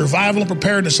 but survival and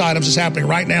preparedness items is happening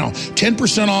right now.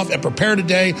 10% off at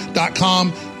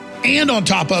preparetoday.com. And on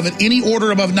top of it, any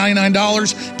order above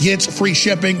 $99 gets free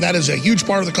shipping. That is a huge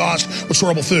part of the cost with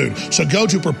storable food. So go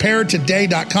to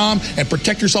preparetoday.com and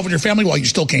protect yourself and your family while you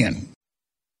still can.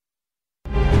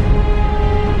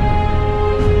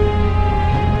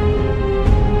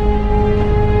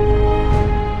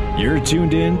 You're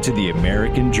tuned in to the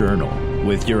American Journal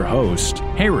with your host,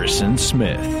 Harrison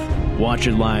Smith. Watch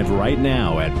it live right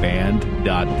now at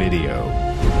band.video.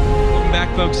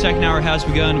 Back, folks. Second hour has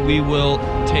begun. We will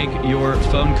take your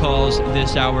phone calls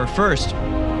this hour. First,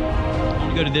 I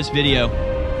want to go to this video.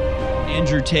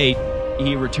 Andrew Tate,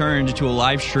 he returned to a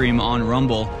live stream on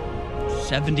Rumble.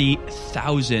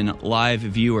 70,000 live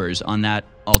viewers on that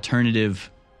alternative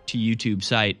to YouTube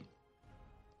site.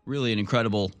 Really an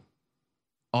incredible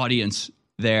audience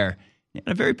there. And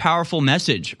a very powerful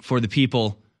message for the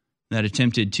people that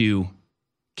attempted to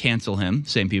cancel him.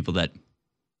 Same people that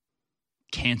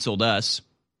canceled us,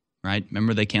 right?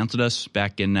 Remember they canceled us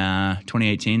back in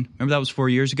 2018? Remember that was 4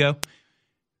 years ago?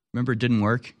 Remember it didn't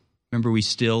work? Remember we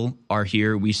still are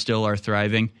here. We still are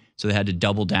thriving. So they had to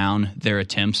double down their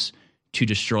attempts to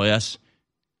destroy us.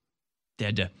 They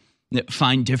had to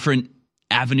find different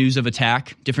avenues of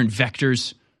attack, different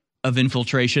vectors of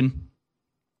infiltration.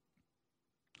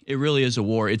 It really is a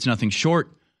war. It's nothing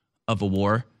short of a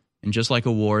war. And just like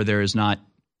a war, there is not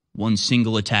one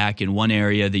single attack in one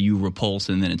area that you repulse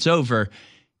and then it's over.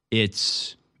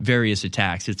 It's various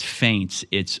attacks. It's feints.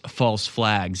 It's false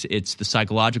flags. It's the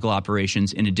psychological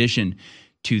operations in addition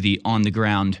to the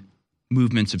on-the-ground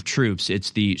movements of troops.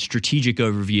 It's the strategic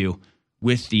overview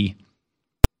with the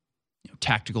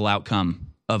tactical outcome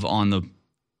of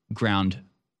on-the-ground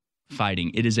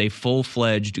fighting. It is a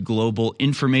full-fledged global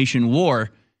information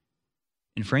war.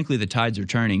 And frankly, the tides are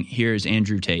turning. Here's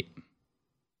Andrew Tate.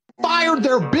 Fired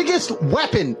their biggest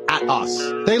weapon at us.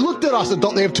 They looked at us and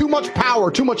thought they have too much power,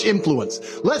 too much influence.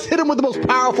 Let's hit them with the most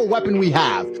powerful weapon we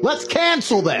have. Let's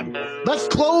cancel them. Let's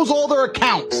close all their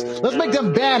accounts. Let's make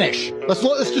them vanish. Let's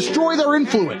destroy their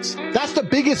influence. That's the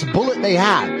biggest bullet they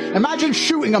had. Imagine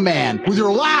shooting a man with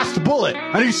your last bullet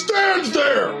and he stands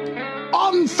there,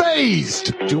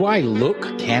 unfazed. Do I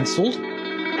look canceled?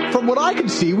 From what I can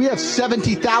see, we have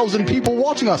 70,000 people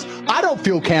watching us. I don't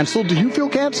feel canceled. Do you feel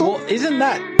canceled? Well, isn't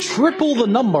that triple the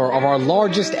number of our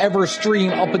largest ever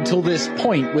stream up until this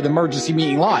point with Emergency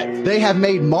Meeting Live? They have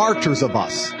made martyrs of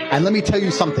us. And let me tell you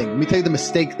something. Let me tell you the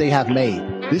mistake they have made.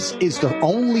 This is the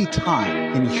only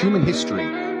time in human history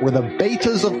where the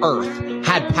betas of Earth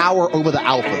had power over the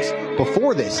alphas.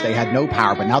 Before this, they had no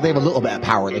power, but now they have a little bit of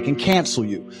power. They can cancel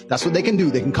you. That's what they can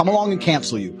do. They can come along and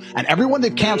cancel you. And everyone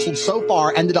they've canceled so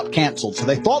far ended up canceled. So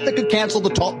they thought they could cancel the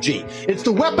top G. It's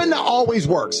the weapon that always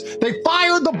works. They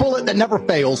fired the bullet that never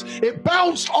fails. It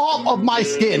bounced off of my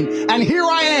skin. And here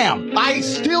I am. I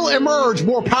still emerge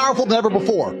more powerful than ever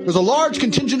before. There's a large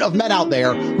contingent of men out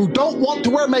there who don't want to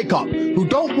wear makeup, who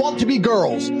don't want to be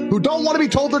girls, who don't want to be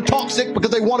told they're toxic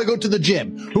because they want to go to the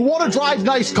gym, who want to drive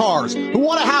nice cars, who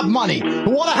want to have money,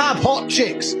 who want to have hot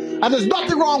chicks. And there's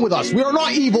nothing wrong with us. We are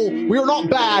not evil. We are not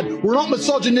bad. We're not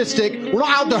misogynistic. We're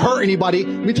not out to hurt anybody.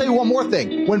 Let me tell you one more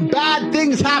thing. When bad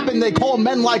things happen, they call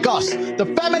men like us. The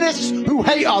feminists who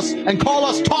hate us and call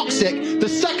us toxic, the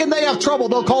second they have trouble,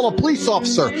 they'll call a police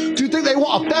officer. Do you think they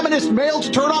want a feminist male to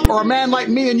turn up or a man like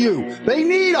me and you? They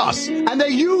need us and they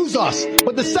use us.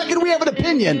 But the second we have an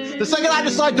opinion, the second I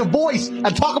decide to voice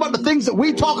and talk about the things that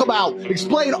we talk about,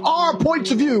 explain our points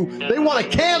of view, they want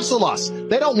to cancel us.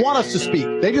 They don't want us to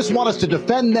speak. They just want us to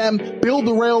defend them, build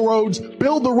the railroads,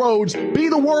 build the roads, be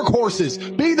the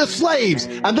workhorses, be the slaves,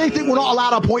 and they think we're not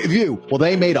allowed our point of view. Well,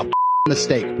 they made a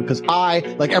mistake, because I,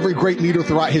 like every great leader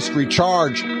throughout history,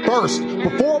 charge first,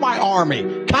 before my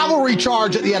army, cavalry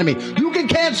charge at the enemy. You can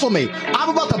cancel me. I'm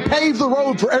about to pave the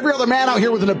road for every other man out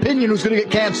here with an opinion who's going to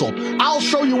get canceled. I'll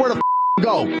show you where to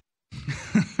go.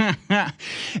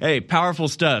 Hey, powerful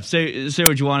stuff. Say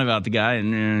what you want about the guy,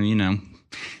 and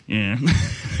yeah,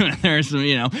 there's some,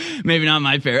 maybe not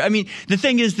my favorite. I mean, the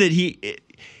thing is that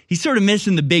he's sort of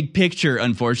missing the big picture,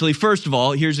 unfortunately. First of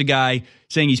all, here's a guy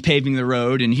saying he's paving the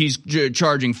road and he's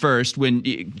charging first when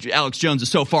Alex Jones is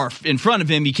so far in front of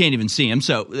him, you can't even see him.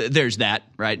 So there's that,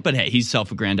 right? But hey, he's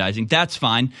self-aggrandizing. That's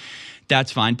fine.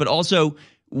 That's fine. But also,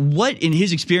 what in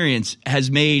his experience has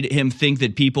made him think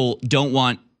that people don't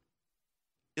want,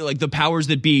 like the powers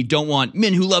that be don't want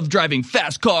men who love driving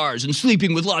fast cars and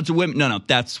sleeping with lots of women? No,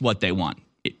 that's what they want.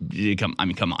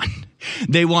 Come on.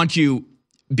 They want you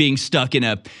being stuck in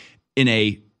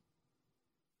a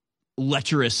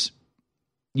lecherous,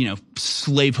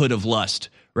 slavehood of lust,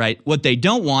 right? What they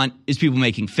don't want is people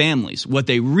making families. What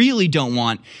they really don't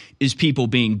want is people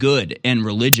being good and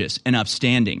religious and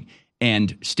upstanding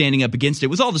and standing up against it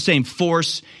with all the same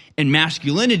force and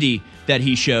masculinity that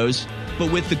he shows,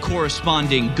 but with the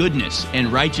corresponding goodness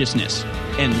and righteousness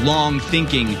and long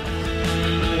thinking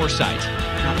foresight,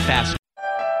 not fast.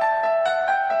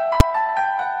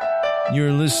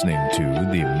 You're listening to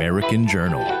The American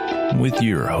Journal with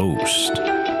your host,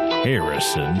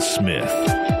 Harrison Smith.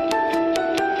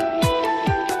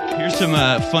 Here's some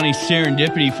funny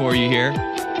serendipity for you here.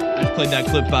 I just played that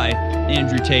clip by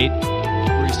Andrew Tate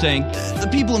where he's saying, the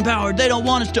people in power, they don't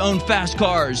want us to own fast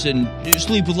cars and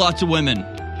sleep with lots of women.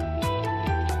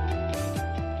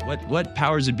 What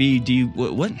powers that be do you...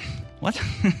 What?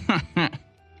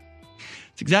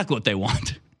 It's exactly what they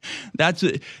want.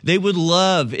 They would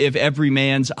love if every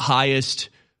man's highest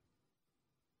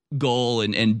goal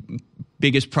and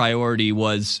biggest priority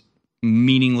was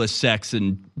meaningless sex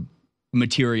and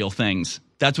material things.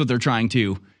 That's what they're trying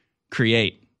to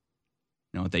create.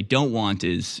 What they don't want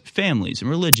is families and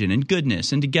religion and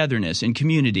goodness and togetherness and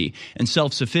community and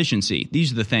self-sufficiency.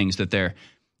 These are the things that they're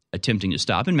attempting to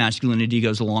stop, and masculinity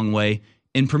goes a long way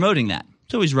in promoting that.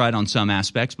 So he's right on some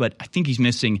aspects, but I think he's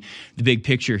missing the big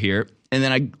picture here. And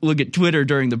then I look at Twitter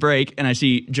during the break, and I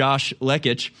see Josh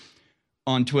Lekich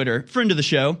on Twitter, friend of the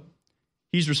show.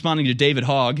 He's responding to David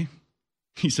Hogg.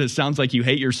 He says, sounds like you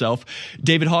hate yourself.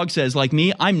 David Hogg says, like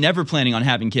me, I'm never planning on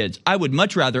having kids. I would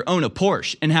much rather own a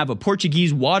Porsche and have a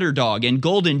Portuguese water dog and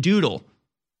golden doodle.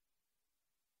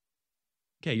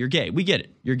 Okay, you're gay. We get it.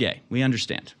 You're gay. We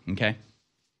understand, okay?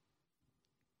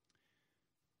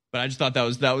 But I just thought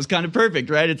that was kind of perfect,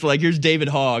 right? It's like, here's David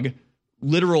Hogg,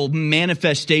 literal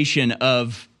manifestation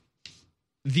of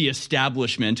the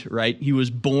establishment, right? He was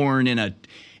born in a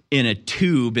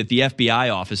tube at the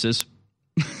FBI offices.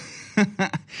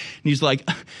 And he's like,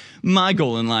 my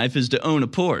goal in life is to own a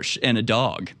Porsche and a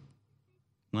dog.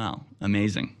 Wow,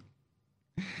 amazing.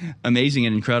 Amazing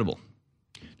and incredible.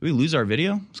 Did we lose our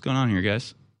video? What's going on here,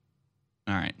 guys?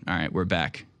 All right, we're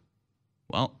back.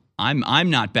 Well, I'm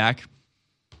not back.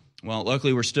 Well,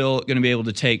 luckily, we're still going to be able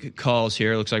to take calls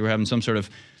here. Looks like we're having some sort of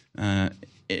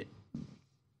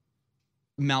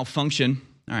malfunction.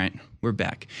 All right, we're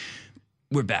back.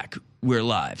 We're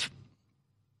live.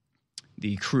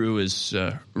 The crew is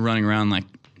running around like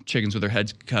chickens with their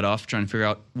heads cut off, trying to figure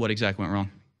out what exactly went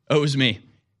wrong. Oh, it was me.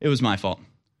 It was my fault.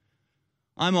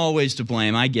 I'm always to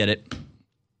blame. I get it.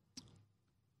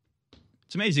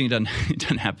 It's amazing it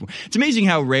doesn't happen. It's amazing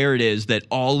how rare it is that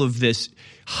all of this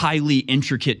highly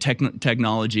intricate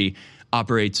technology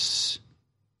operates,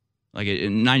 like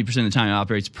 90% of the time it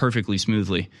operates perfectly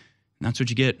smoothly. And that's what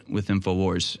you get with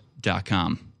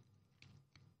Infowars.com.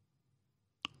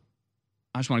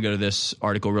 I just want to go to this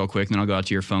article real quick, and then I'll go out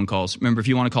to your phone calls. Remember, if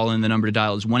you want to call in, the number to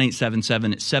dial is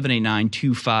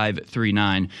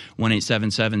 1-877-789-2539,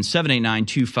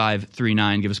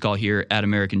 1-877-789-2539. Give us a call here at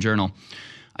American Journal.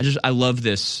 I love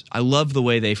this. I love the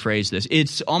way they phrase this.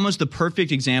 It's almost the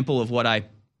perfect example of what I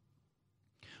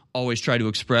always try to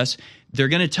express. They're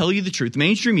going to tell you the truth.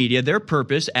 Mainstream media, their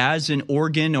purpose as an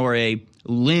organ or a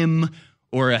limb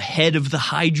or a head of the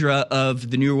hydra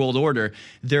of the New World Order,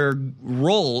 their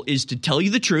role is to tell you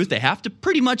the truth. They have to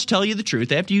pretty much tell you the truth.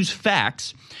 They have to use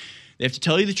facts. They have to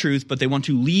tell you the truth, but they want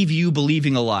to leave you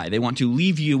believing a lie. They want to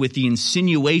leave you with the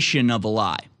insinuation of a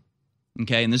lie.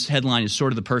 Okay, and this headline is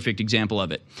sort of the perfect example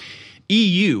of it.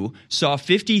 EU saw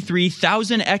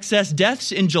 53,000 excess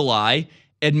deaths in July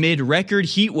amid record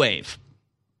heat wave.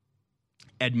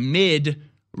 Amid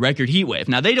record heat wave.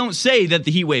 Now, they don't say that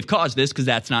the heat wave caused this because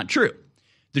that's not true.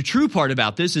 The true part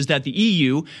about this is that the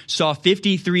EU saw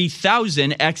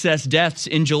 53,000 excess deaths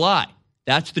in July.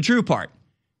 That's the true part.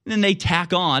 And then they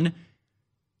tack on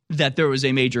that there was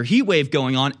a major heat wave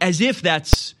going on as if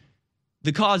that's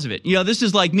the cause of it. This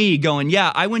is like me going,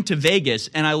 yeah, I went to Vegas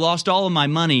and I lost all of my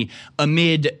money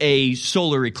amid a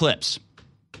solar eclipse.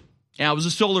 Yeah, it was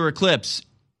a solar eclipse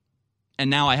and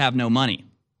now I have no money.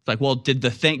 It's like, well, did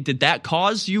that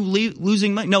cause you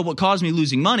losing money? No, what caused me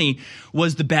losing money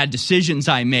was the bad decisions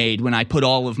I made when I put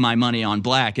all of my money on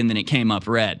black and then it came up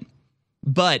red.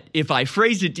 But if I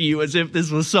phrase it to you as if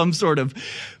this was some sort of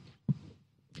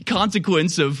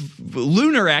consequence of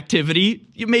lunar activity,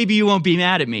 maybe you won't be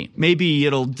mad at me. Maybe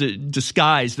it'll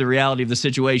disguise the reality of the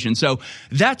situation. So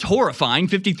that's horrifying.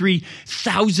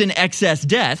 53,000 excess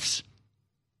deaths.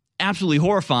 Absolutely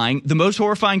horrifying. The most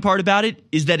horrifying part about it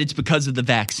is that it's because of the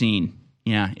vaccine.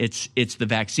 Yeah, it's the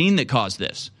vaccine that caused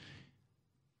this.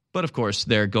 But of course,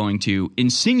 they're going to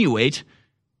insinuate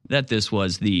that this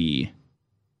was the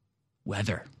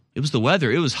weather. It was the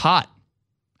weather. It was hot.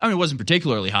 I mean, it wasn't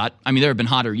particularly hot. I mean, there have been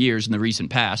hotter years in the recent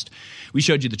past. We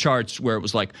showed you the charts where it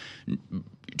was like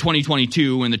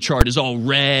 2022 and the chart is all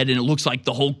red and it looks like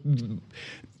the whole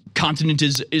continent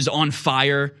is on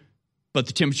fire, but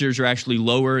the temperatures are actually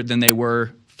lower than they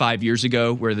were 5 years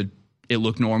ago where it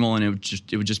looked normal and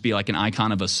it would just be like an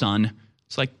icon of a sun.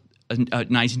 It's like a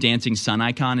nice dancing sun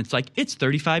icon. It's like it's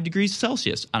 35 degrees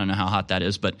Celsius. I don't know how hot that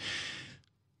is, but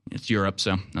it's Europe,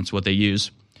 so that's what they use.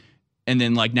 And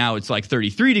then like now it's like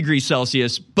 33 degrees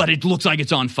Celsius, but it looks like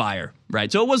it's on fire,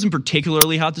 right? So it wasn't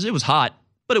particularly hot. It was hot,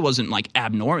 but it wasn't like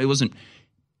abnormal. It wasn't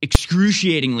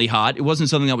excruciatingly hot. It wasn't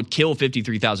something that would kill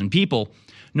 53,000 people.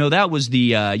 No, that was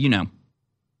the,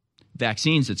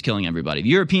 vaccines that's killing everybody. The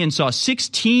Europeans saw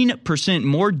 16%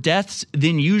 more deaths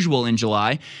than usual in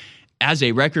July as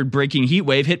a record-breaking heat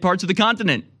wave hit parts of the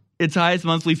continent. Its highest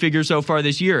monthly figure so far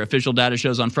this year, official data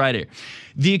shows on Friday.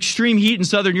 The extreme heat in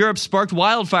southern Europe sparked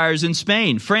wildfires in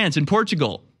Spain, France, and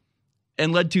Portugal,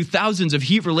 and led to thousands of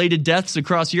heat-related deaths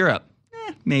across Europe.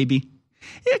 Maybe.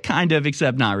 Yeah, kind of,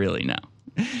 except not really, no.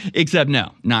 Except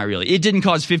no, not really. It didn't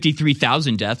cause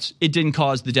 53,000 deaths. It didn't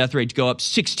cause the death rate to go up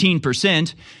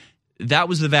 16%. That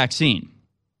was the vaccine.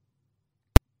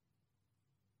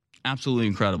 Absolutely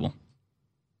incredible.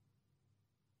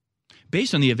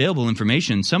 Based on the available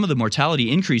information, some of the mortality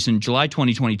increase in July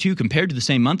 2022 compared to the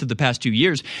same month of the past 2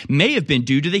 years may have been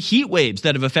due to the heat waves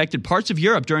that have affected parts of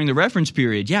Europe during the reference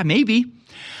period. Yeah, maybe.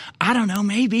 I don't know,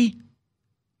 maybe.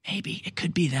 Maybe. It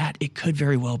could be that. It could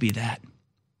very well be that.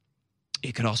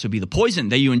 It could also be the poison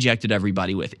that you injected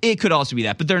everybody with. It could also be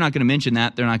that, but they're not going to mention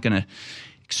that. They're not going to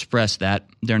express that.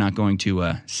 They're not going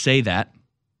to say that.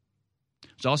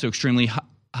 It's also extremely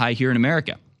high here in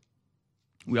America.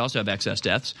 We also have excess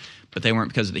deaths, but they weren't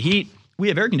because of the heat. We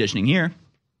have air conditioning here.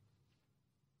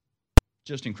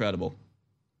 Just incredible.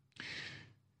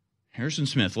 Harrison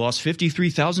Smith lost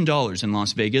 $53,000 in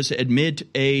Las Vegas amid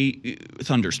a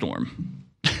thunderstorm.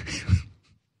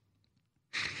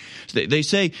 They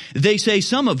say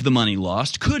some of the money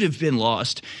lost could have been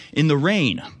lost in the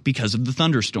rain because of the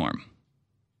thunderstorm.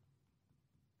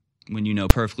 When you know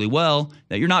perfectly well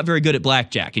that you're not very good at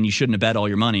blackjack and you shouldn't have bet all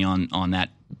your money on that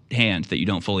hand that you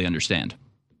don't fully understand.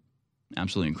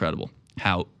 Absolutely incredible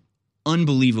how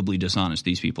unbelievably dishonest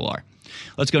these people are.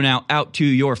 Let's go now out to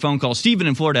your phone call. Stephen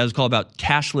in Florida has a call about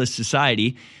cashless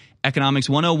society, economics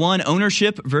 101,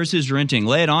 ownership versus renting.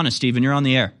 Lay it on us, Stephen. You're on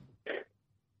the air.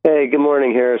 Hey, good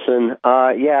morning, Harrison.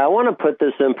 I want to put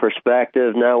this in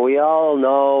perspective. Now, we all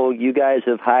know you guys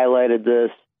have highlighted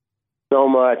this so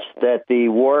much that the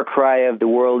war cry of the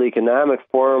World Economic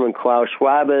Forum and Klaus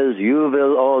Schwab is, you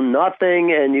will own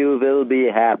nothing and you will be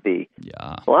happy.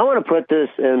 Yeah. Well, I want to put this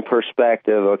in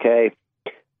perspective, okay?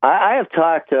 I have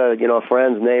talked to,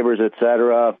 friends, neighbors,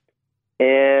 etc.,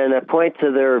 and I point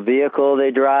to their vehicle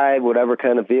they drive, whatever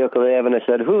kind of vehicle they have, and I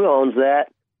said, who owns that?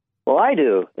 Well, I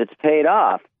do. It's paid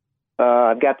off.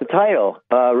 I've got the title.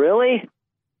 Really?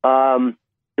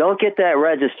 Don't get that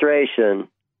registration,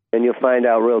 and you'll find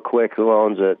out real quick who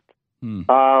owns it.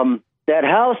 That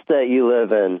house that you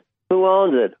live in, who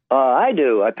owns it? I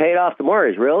do. I paid off the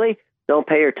mortgage. Really? Don't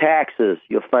pay your taxes.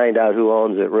 You'll find out who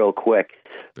owns it real quick.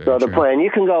 So the plan,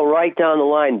 you can go right down the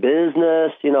line,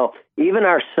 business, even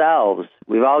ourselves.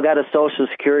 We've all got a Social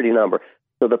Security number.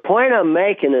 So the point I'm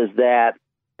making is that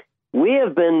we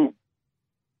have been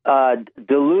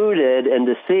deluded and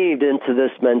deceived into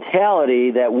this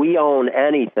mentality that we own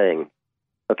anything,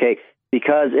 okay?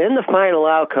 Because in the final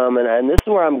outcome, and this is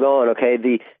where I'm going, okay,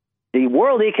 the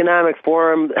World Economic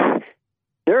Forum,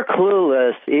 they're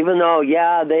clueless, even though,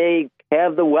 they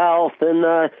have the wealth and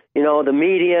the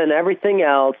media and everything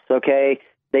else, okay?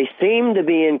 They seem to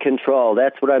be in control.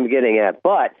 That's what I'm getting at.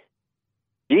 But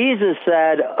Jesus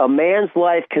said, a man's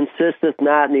life consisteth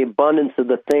not in the abundance of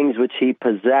the things which he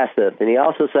possesseth. And he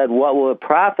also said, what will it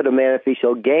profit a man if he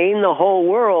shall gain the whole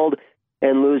world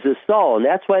and lose his soul? And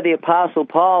that's why the Apostle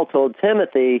Paul told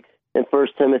Timothy in 1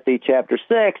 Timothy chapter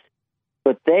 6,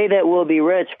 But they that will be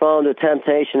rich fall into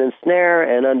temptation and snare,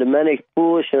 and unto many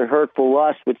foolish and hurtful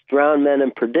lusts, which drown men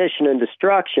in perdition and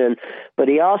destruction. But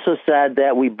he also said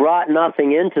that we brought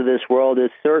nothing into this world.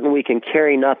 It's certain we can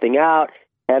carry nothing out.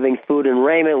 Having food and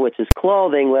raiment, which is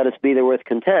clothing, let us be therewith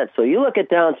content. So you look it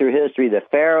down through history, the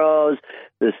pharaohs,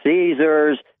 the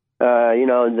Caesars,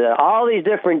 all these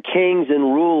different kings and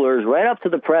rulers, right up to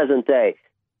the present day.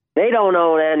 They don't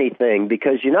own anything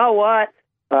because you know what?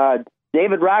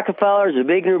 David Rockefeller,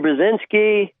 Zbigniew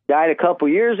Brzezinski died a couple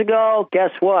years ago.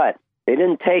 Guess what? They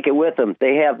didn't take it with them.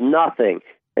 They have nothing.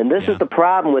 And this is the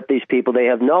problem with these people. They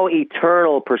have no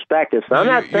eternal perspective. So I'm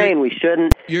not saying we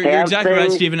shouldn't You're have exactly right,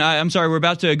 things. Stephen. I'm sorry, we're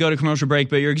about to go to commercial break,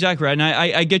 but you're exactly right. And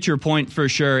I get your point for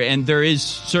sure. And there is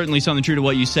certainly something true to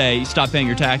what you say. Stop paying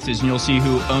your taxes and you'll see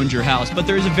who owns your house. But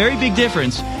there is a very big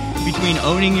difference between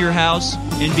owning your house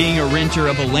and being a renter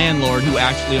of a landlord who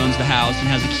actually owns the house and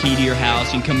has a key to your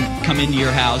house and come into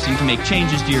your house and can make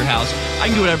changes to your house. I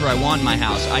can do whatever I want in my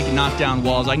house. I can knock down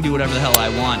walls. I can do whatever the hell I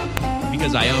want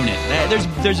because I own it.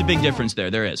 There's a big difference there.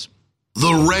 There is.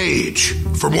 The rage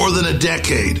for more than a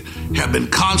decade have been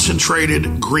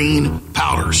concentrated green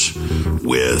powders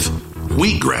with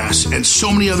wheatgrass and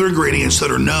so many other ingredients that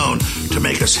are known to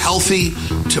make us healthy,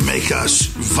 to make us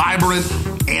vibrant,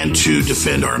 and to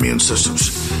defend our immune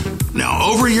systems.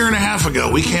 Now, over a year and a half ago,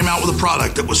 we came out with a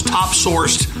product that was top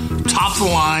sourced, top of the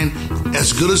line,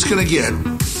 as good as it's going to get.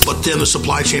 But then the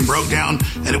supply chain broke down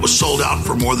and it was sold out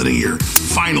for more than a year.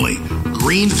 Finally,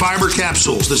 green fiber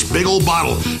capsules, this big old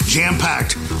bottle,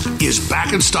 jam-packed, is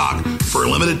back in stock for a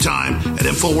limited time at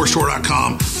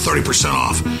InfoWarsStore.com, 30%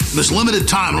 off. And this limited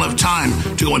time, I don't have time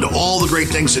to go into all the great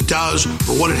things it does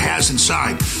or what it has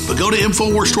inside. But go to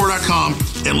InfoWarsStore.com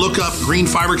and look up green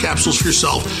fiber capsules for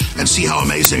yourself and see how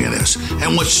amazing it is.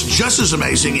 And what's just as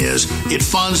amazing is it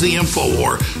funds the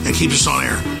InfoWar and keeps us on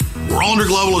air. We're all under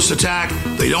globalist attack.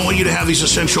 They don't want you to have these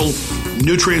essential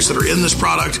nutrients that are in this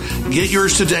product. Get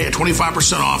yours today at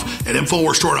 25% off at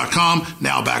InfoWarsStore.com.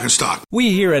 Now back in stock.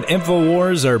 We here at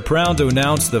InfoWars are proud to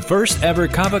announce the first ever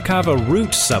Kava Kava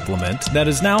root supplement that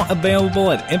is now available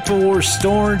at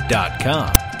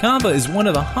InfoWarsStore.com. Kava is one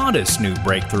of the hottest new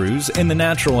breakthroughs in the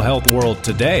natural health world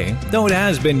today, though it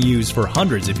has been used for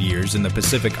hundreds of years in the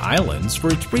Pacific Islands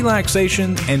for its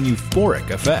relaxation and euphoric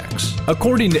effects.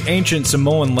 According to ancient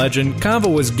Samoan legend, Kava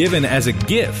was given as a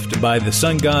gift by the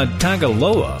sun god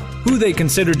Tagaloa, who they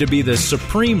considered to be the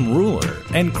supreme ruler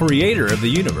and creator of the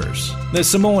universe. The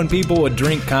Samoan people would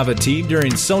drink kava tea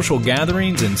during social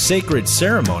gatherings and sacred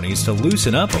ceremonies to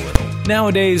loosen up a little.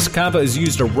 Nowadays, kava is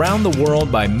used around the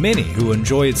world by many who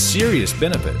enjoy its serious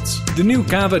benefits. The new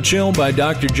Kava Chill by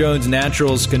Dr. Jones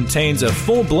Naturals contains a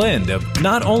full blend of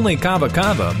not only kava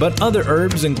kava, but other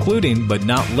herbs including, but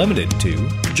not limited to,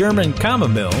 German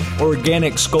chamomile,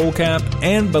 organic skullcap,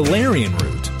 and valerian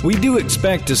root. We do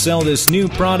expect to sell this new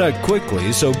product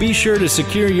quickly, so be sure to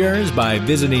secure yours by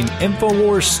visiting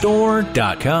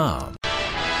InfoWarsStore.com.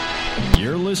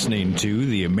 You're listening to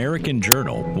The American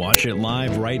Journal. Watch it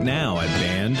live right now at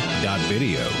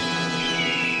band.video.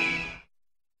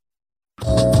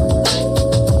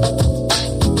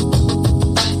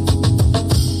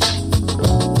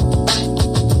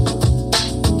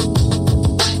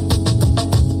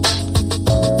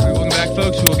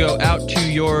 Folks, we'll go out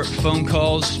to your phone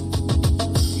calls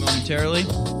momentarily.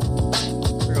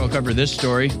 We're going to cover this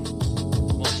story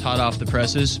while it's hot off the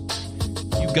presses.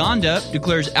 Uganda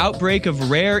declares outbreak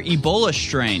of rare Ebola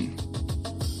strain.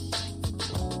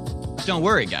 Don't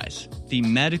worry, guys. The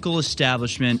medical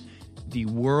establishment, the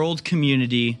world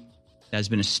community that has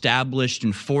been established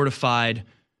and fortified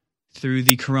through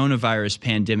the coronavirus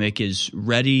pandemic is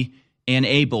ready and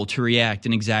able to react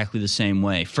in exactly the same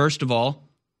way. First of all,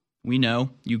 we know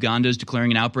Uganda is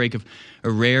declaring an outbreak of a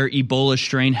rare Ebola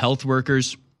strain. Health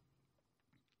workers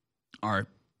are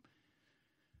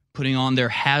putting on their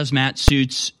hazmat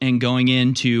suits and going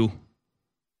in to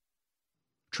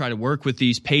try to work with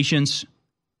these patients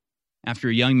after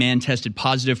a young man tested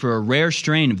positive for a rare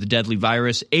strain of the deadly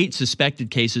virus. 8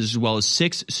 suspected cases as well as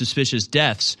 6 suspicious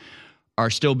deaths are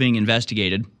still being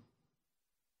investigated.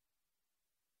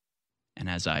 And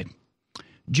as I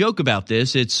joke about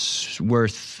this, it's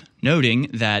worth noting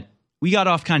that we got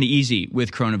off kind of easy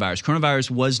with coronavirus.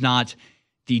 Coronavirus was not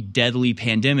the deadly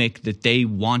pandemic that they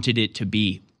wanted it to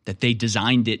be, that they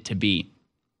designed it to be.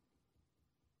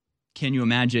 Can you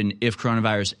imagine if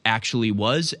coronavirus actually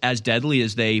was as deadly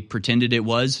as they pretended it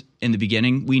was in the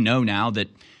beginning? We know now that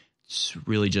it's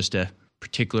really just a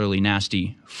particularly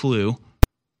nasty flu.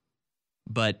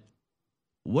 But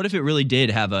what if it really did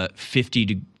have a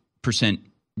 50%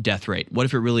 death rate? What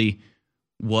if it really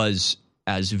was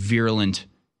as virulent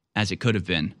as it could have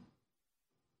been?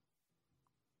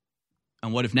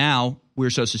 And what if now we're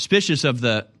so suspicious of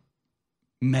the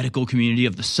medical community,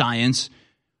 of the science,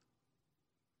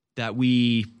 that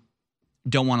we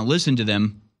don't want to listen to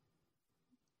them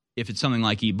if it's something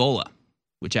like Ebola,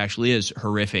 which actually is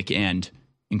horrific and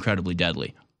incredibly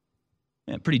deadly.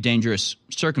 Yeah, pretty dangerous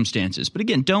circumstances. But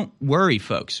again, don't worry,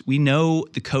 folks. We know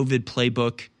the COVID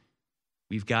playbook.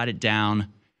 We've got it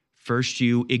down. First,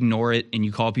 you ignore it and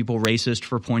you call people racist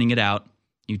for pointing it out.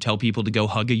 You tell people to go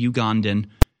hug a Ugandan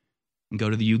and go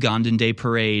to the Ugandan Day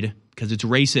Parade because it's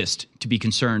racist to be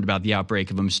concerned about the outbreak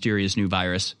of a mysterious new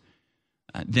virus.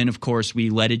 Then, of course, we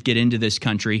let it get into this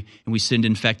country and we send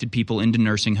infected people into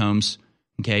nursing homes.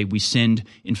 Okay, we send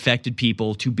infected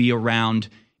people to be around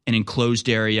an enclosed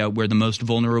area where the most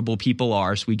vulnerable people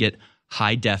are, so we get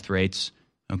high death rates.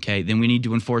 Okay, then we need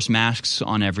to enforce masks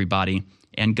on everybody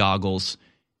and goggles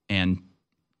and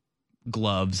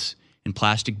gloves and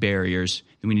plastic barriers.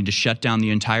 Then we need to shut down the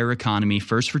entire economy,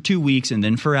 first for 2 weeks and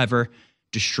then forever,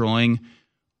 destroying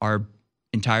our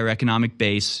entire economic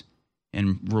base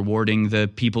and rewarding the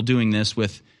people doing this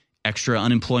with extra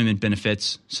unemployment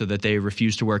benefits so that they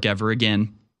refuse to work ever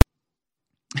again.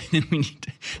 And then we need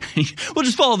to, we'll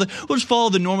just follow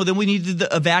the normal. Then we need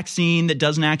a vaccine that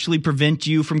doesn't actually prevent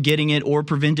you from getting it or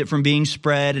prevent it from being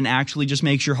spread and actually just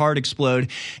makes your heart explode.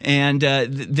 And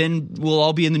then we'll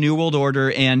all be in the New World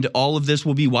Order, and all of this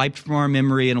will be wiped from our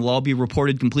memory, and it'll all be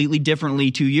reported completely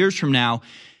differently 2 years from now,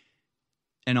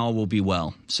 and all will be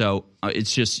well. So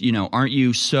it's just, aren't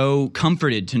you so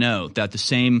comforted to know that the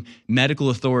same medical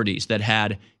authorities that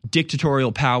had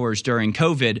dictatorial powers during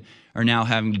COVID are now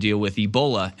having to deal with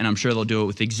Ebola, and I'm sure they'll do it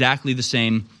with exactly the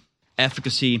same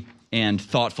efficacy and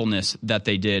thoughtfulness that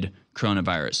they did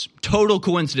coronavirus. Total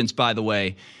coincidence, by the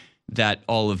way, that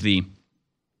all of the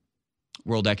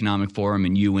World Economic Forum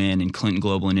and UN and Clinton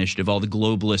Global Initiative, all the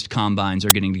globalist combines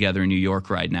are getting together in New York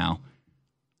right now.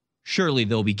 Surely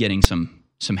they'll be getting some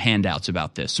handouts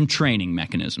about this, some training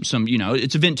mechanisms,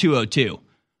 it's Event 202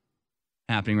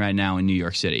 happening right now in New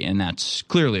York City, and that's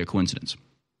clearly a coincidence.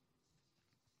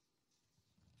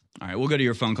 All right, we'll go to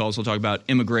your phone calls. We'll talk about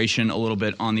immigration a little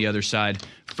bit on the other side.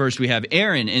 First, we have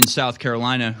Aaron in South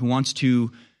Carolina who wants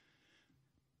to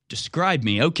describe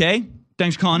me. Okay,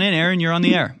 thanks for calling in, Aaron. You're on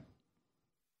the air.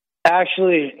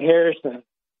 Actually, Harrison,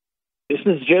 this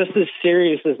is just as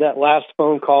serious as that last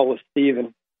phone call with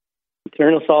Steven.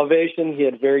 Eternal salvation, he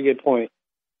had a very good point.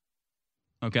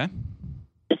 Okay.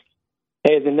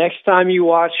 Hey, the next time you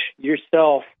watch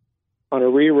yourself on a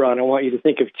rerun, I want you to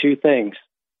think of two things.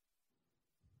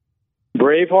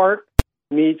 Braveheart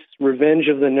meets Revenge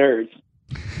of the Nerds.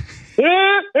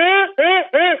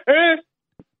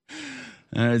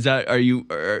 Are you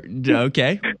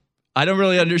okay? I don't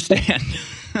really understand.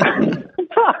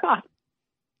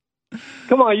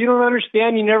 Come on, you don't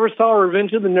understand? You never saw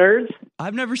Revenge of the Nerds?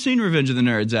 I've never seen Revenge of the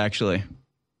Nerds, actually.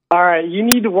 All right, you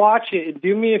need to watch it.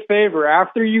 Do me a favor.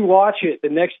 After you watch it, the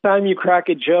next time you crack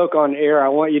a joke on air, I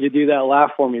want you to do that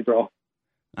laugh for me, bro. All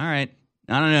right.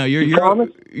 I don't know.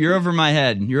 You're over my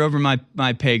head. You're over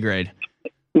my pay grade.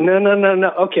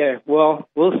 No. Okay, well,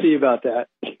 we'll see about that.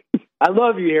 I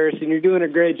love you, Harrison. You're doing a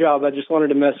great job. I just wanted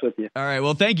to mess with you. All right.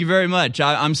 Well, thank you very much.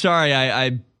 I'm sorry.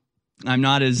 I'm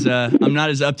not as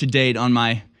up to date on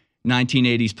my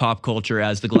 1980s pop culture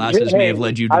as the glasses may have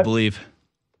led you to believe.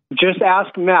 Just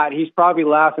ask Matt. He's probably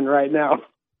laughing right now.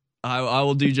 I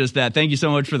will do just that. Thank you so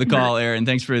much for the call, Aaron.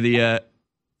 Thanks for the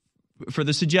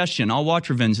suggestion. I'll watch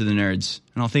Revenge of the Nerds,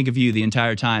 and I'll think of you the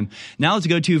entire time. Now let's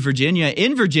go to Virginia.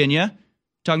 In Virginia,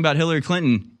 talking about Hillary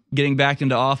Clinton getting back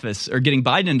into office, or getting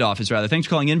Biden into office, rather. Thanks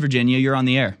for calling in, Virginia. You're on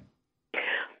the air.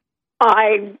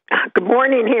 Good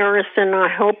morning, Harrison. I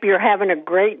hope you're having a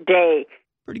great day.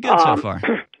 Pretty good so far.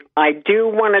 I do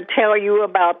want to tell you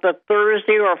about the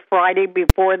Thursday or Friday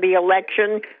before the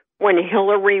election when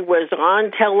Hillary was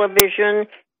on television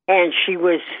and she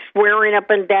was swearing up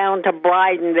and down to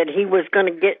Biden that he was going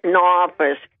to get in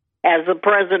office as the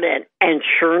president. And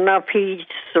sure enough, he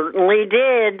certainly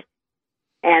did.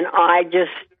 And I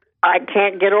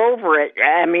can't get over it.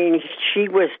 I mean, she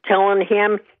was telling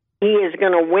him he is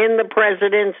going to win the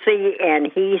presidency,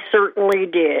 and he certainly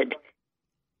did.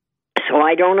 So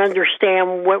I don't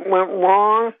understand what went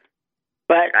wrong,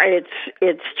 but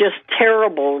it's just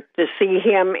terrible to see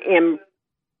him in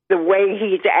the way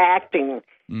he's acting.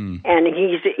 And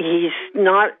he's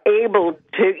not able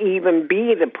to even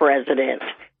be the president.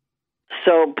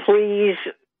 So please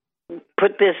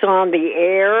put this on the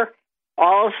air.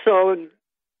 Also,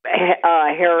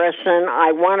 Harrison,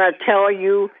 I want to tell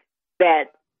you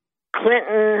that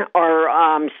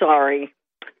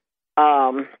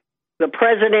the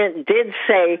president did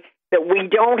say that we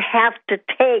don't have to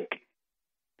take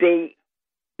the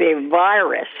the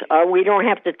virus. We don't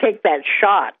have to take that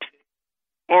shot.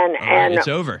 And it's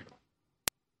over.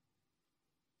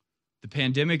 The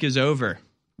pandemic is over,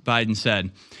 Biden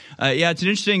said. It's an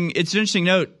interesting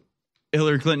note,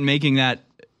 Hillary Clinton making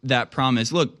that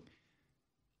promise. Look,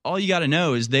 all you got to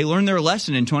know is they learned their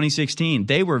lesson in 2016.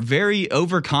 They were very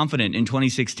overconfident in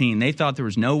 2016. They thought there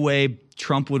was no way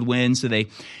Trump would win, so they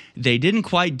didn't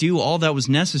quite do all that was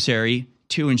necessary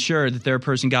to ensure that their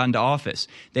person got into office.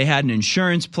 They had an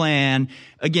insurance plan.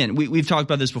 Again, we've talked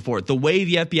about this before. The way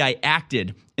the FBI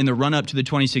acted in the run-up to the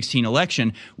 2016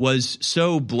 election was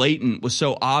so blatant, was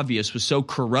so obvious, was so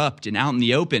corrupt and out in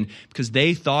the open because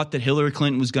they thought that Hillary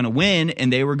Clinton was going to win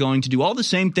and they were going to do all the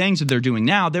same things that they're doing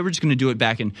now. They were just going to do it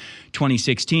back in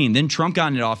 2016. Then Trump got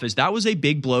into office. That was a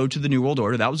big blow to the New World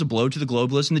Order. That was a blow to the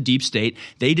globalists and the deep state.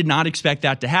 They did not expect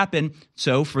that to happen.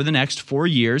 So for the next 4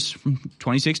 years, from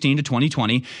 2016 to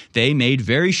 2020, they made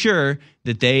very sure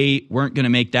that they weren't going to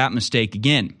make that mistake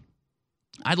again.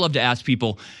 I'd love to ask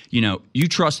people, you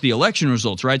trust the election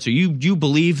results, right? So you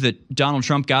believe that Donald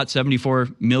Trump got 74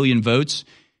 million votes?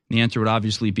 The answer would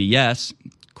obviously be yes.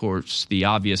 Of course, the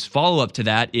obvious follow-up to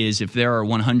that is if there are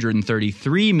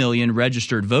 133 million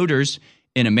registered voters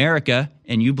in America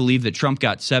and you believe that Trump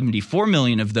got 74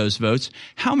 million of those votes,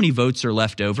 how many votes are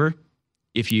left over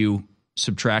if you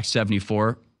subtract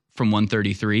 74 from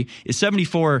 133? Is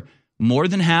 74 more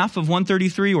than half of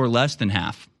 133 or less than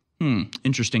half?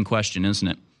 Interesting question, isn't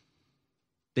it?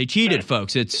 They cheated,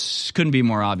 folks. It couldn't be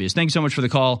more obvious. Thanks so much for the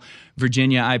call,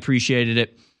 Virginia. I appreciated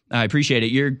it.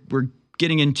 We're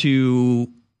getting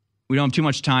into We don't have too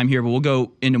much time here, but we'll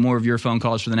go into more of your phone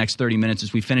calls for the next 30 minutes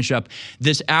as we finish up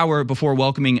this hour before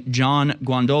welcoming John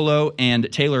Guandolo and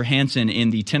Taylor Hansen in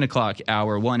the 10 o'clock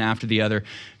hour, one after the other.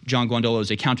 John Guandolo is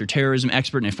a counterterrorism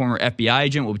expert and a former FBI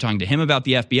agent. We'll be talking to him about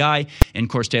the FBI. And, of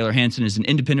course, Taylor Hansen is an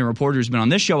independent reporter who's been on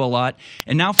this show a lot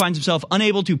and now finds himself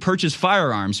unable to purchase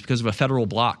firearms because of a federal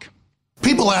block.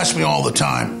 People ask me all the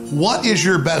time, what is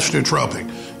your best nootropic?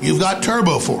 You've got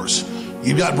Turbo Force,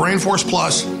 you've got Brain Force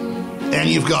Plus, and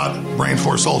you've got Brain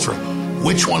Force Ultra.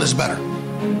 Which one is better?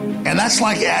 And that's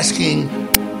like asking,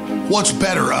 what's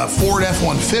better, a Ford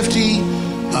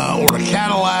F-150 or a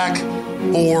Cadillac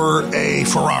or a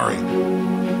Ferrari?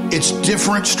 It's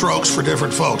different strokes for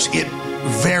different folks. It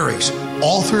varies.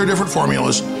 All three are different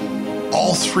formulas.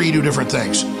 All three do different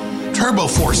things. Turbo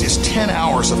Force is 10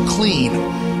 hours of clean,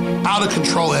 out of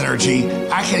control energy.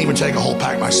 I can't even take a whole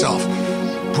pack myself.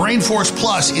 Brain Force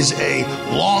Plus is a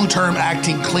long-term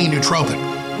acting clean nootropic.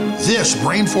 This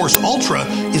Brain Force Ultra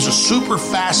is a super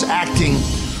fast acting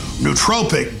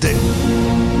nootropic that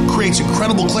creates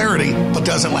incredible clarity but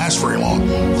doesn't last very long.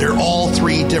 They're all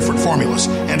three different formulas.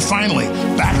 And finally,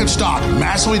 back in stock,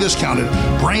 massively discounted,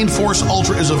 Brain Force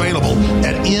Ultra is available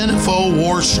at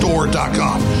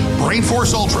InfoWarsStore.com. Brain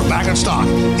Force Ultra, back in stock,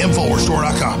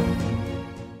 InfoWarsStore.com.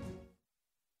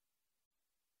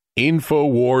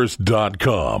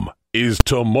 Infowars.com is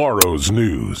tomorrow's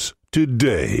news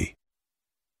today.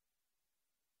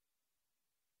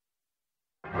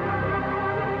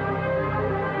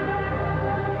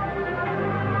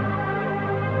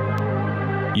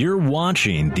 You're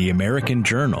watching The American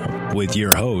Journal with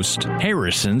your host,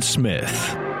 Harrison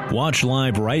Smith. Watch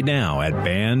live right now at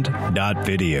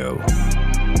band.video. All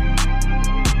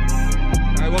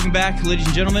right, welcome back, ladies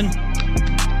and gentlemen.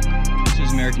 This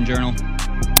is American Journal.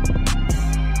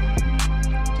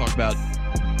 Talk about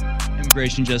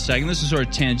immigration in just a second. This is sort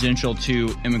of tangential to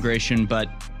immigration, but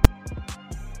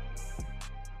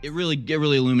it really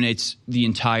illuminates the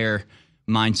entire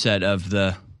mindset of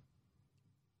the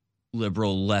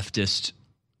liberal leftist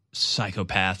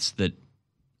psychopaths that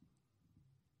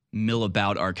mill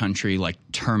about our country like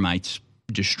termites,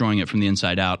 destroying it from the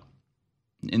inside out.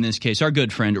 In this case, our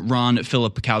good friend Ron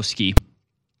Filipkowski.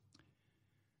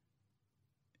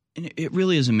 And it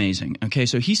really is amazing. Okay,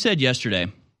 so he said yesterday,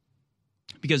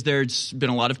 because there's been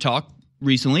a lot of talk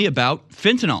recently about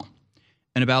fentanyl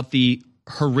and about the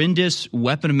horrendous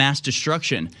weapon of mass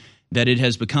destruction that it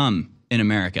has become in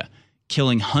America,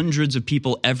 killing hundreds of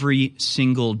people every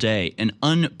single day, an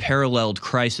unparalleled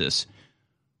crisis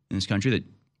in this country that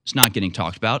is not getting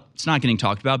talked about. It's not getting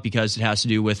talked about because it has to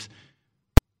do with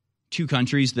two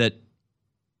countries that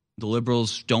the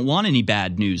liberals don't want any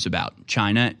bad news about,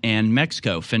 China and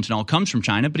Mexico. Fentanyl comes from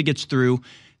China, but it gets through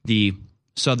the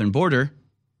southern border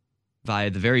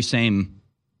via the very same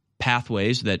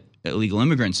pathways that illegal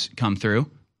immigrants come through,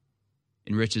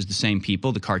 enriches the same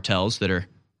people, the cartels that are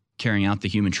carrying out the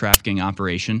human trafficking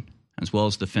operation, as well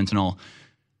as the fentanyl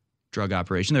drug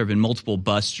operation. There have been multiple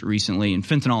busts recently, and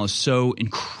fentanyl is so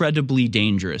incredibly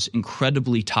dangerous,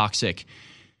 incredibly toxic.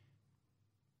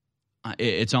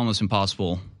 It's almost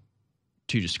impossible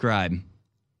to describe.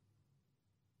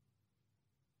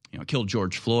 It killed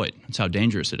George Floyd. That's how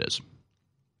dangerous it is.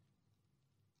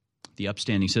 The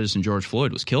upstanding citizen George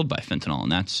Floyd was killed by fentanyl,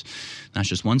 and that's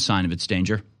just one sign of its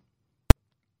danger.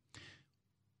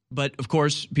 But, of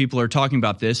course, people are talking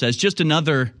about this as just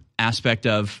another aspect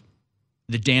of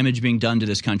the damage being done to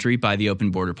this country by the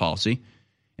open border policy.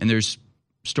 And there's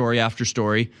story after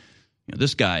story.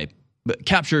 This guy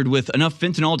captured with enough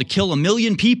fentanyl to kill 1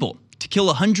 million people, to kill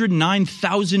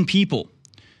 109,000 people,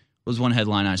 was one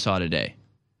headline I saw today.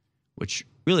 Which,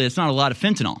 really, it's not a lot of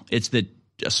fentanyl. It's that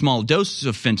a small dose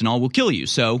of fentanyl will kill you.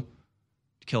 So,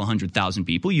 to kill 100,000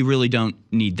 people, you really don't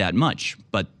need that much.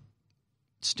 But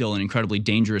still an incredibly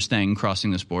dangerous thing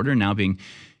crossing this border and now being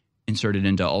inserted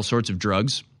into all sorts of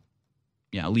drugs.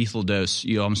 Yeah, lethal dose.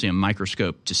 You almost need a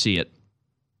microscope to see it.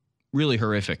 Really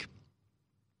horrific.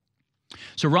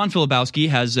 So Ron Filibowski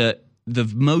has the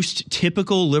most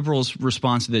typical liberal's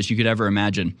response to this you could ever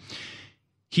imagine.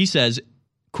 He says,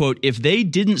 quote, if they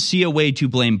didn't see a way to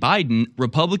blame Biden,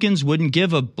 Republicans wouldn't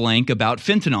give a blank about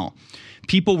fentanyl.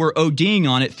 People were ODing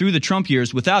on it through the Trump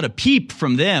years without a peep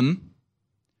from them.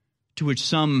 To which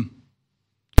some,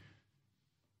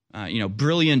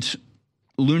 brilliant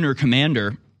lunar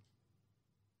commander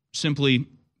simply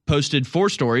posted 4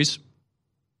 stories.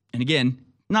 And again,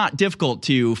 not difficult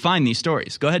to find these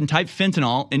stories. Go ahead and type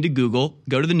fentanyl into Google,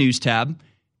 go to the news tab,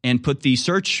 and put the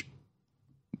search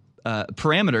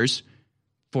parameters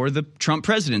for the Trump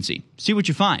presidency. See what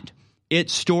you find.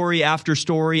 It's story after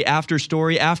story after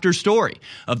story after story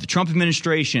of the Trump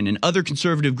administration and other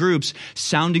conservative groups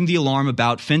sounding the alarm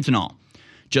about fentanyl.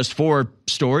 Just 4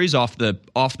 stories off the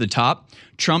top.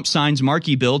 Trump signs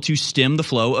marquee bill to stem the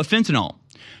flow of fentanyl.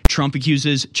 Trump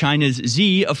accuses China's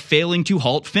Xi of failing to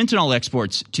halt fentanyl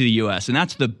exports to the U.S. And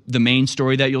that's the main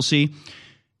story that you'll see.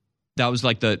 That was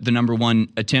like the number one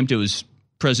attempt. It was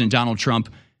President Donald Trump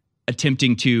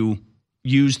attempting to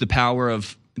use the power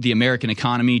of the American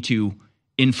economy to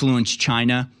influence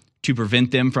China to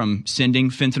prevent them from sending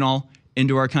fentanyl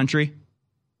into our country,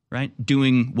 right?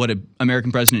 Doing what an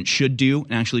American president should do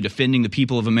and actually defending the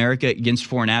people of America against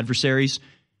foreign adversaries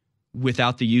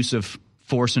without the use of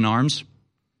force and arms.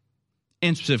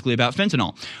 And specifically about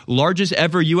fentanyl. Largest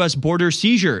ever U.S. border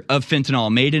seizure of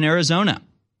fentanyl made in Arizona.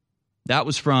 That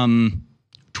was from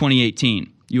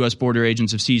 2018. U.S. border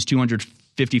agents have seized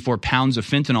 254 pounds of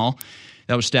fentanyl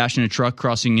that was stashed in a truck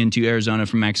crossing into Arizona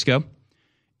from Mexico.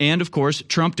 And, of course,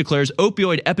 Trump declares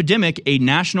opioid epidemic a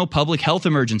national public health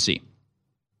emergency.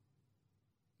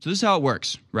 So this is how it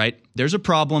works, right? There's a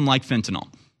problem like fentanyl.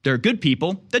 There are good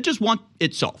people that just want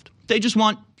it solved. They just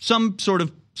want some sort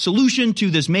of solution to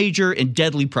this major and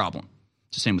deadly problem.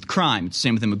 It's the same with crime. It's the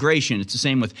same with immigration. It's the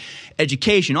same with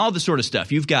education, all this sort of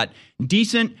stuff. You've got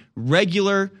decent,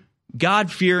 regular,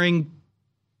 God-fearing,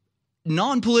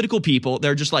 non-political people.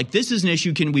 They're just like, this is an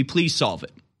issue. Can we please solve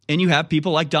it? And you have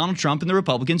people like Donald Trump and the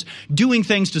Republicans doing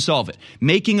things to solve it,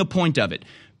 making a point of it,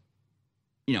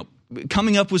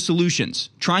 coming up with solutions,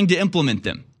 trying to implement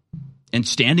them. And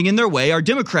standing in their way are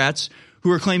Democrats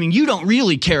who are claiming you don't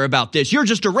really care about this. You're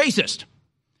just a racist.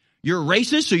 You're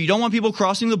racist, so you don't want people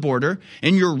crossing the border,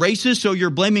 and you're racist, so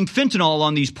you're blaming fentanyl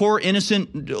on these poor,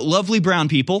 innocent, lovely brown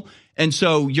people, and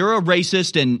so you're a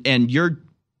racist, and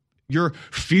your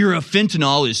fear of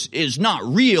fentanyl is not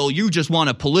real. You just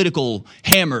want a political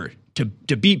hammer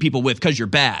to beat people with because you're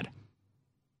bad.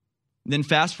 Then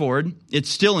fast forward, it's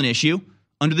still an issue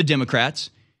under the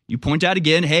Democrats. You point out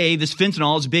again, hey, this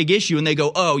fentanyl is a big issue, and they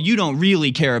go, oh, you don't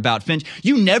really care about fentanyl.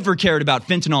 You never cared about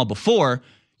fentanyl before.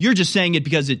 You're just saying it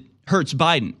because it hurts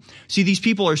Biden. See, these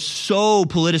people are so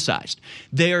politicized.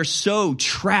 They are so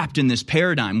trapped in this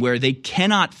paradigm where they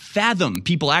cannot fathom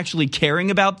people actually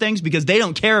caring about things because they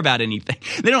don't care about anything.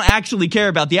 They don't actually care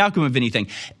about the outcome of anything.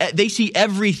 They see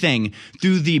everything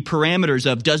through the parameters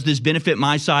of, does this benefit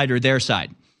my side or their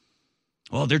side?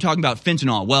 Well, they're talking about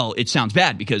fentanyl. Well, it sounds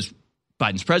bad because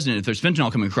Biden's president. If there's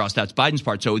fentanyl coming across, that's Biden's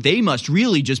part. So they must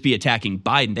really just be attacking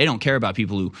Biden. They don't care about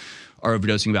people who are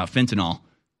overdosing about fentanyl.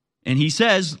 And he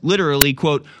says, literally,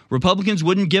 quote, Republicans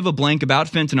wouldn't give a blank about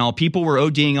fentanyl. People were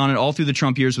ODing on it all through the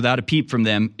Trump years without a peep from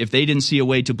them. If they didn't see a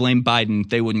way to blame Biden,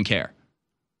 they wouldn't care.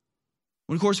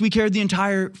 When, of course, we cared the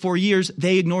entire 4 years.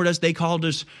 They ignored us. They called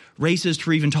us racist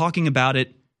for even talking about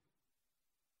it.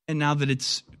 And now that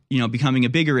it's, becoming a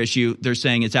bigger issue, they're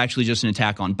saying it's actually just an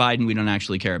attack on Biden. We don't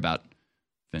actually care about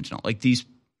fentanyl. Like these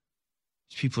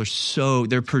people are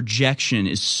their projection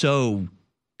is so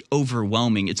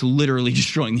overwhelming. It's literally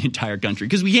destroying the entire country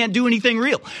because we can't do anything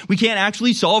real. We can't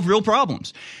actually solve real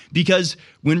problems because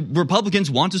when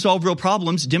Republicans want to solve real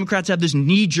problems, Democrats have this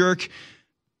knee-jerk,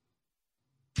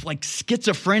 like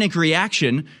schizophrenic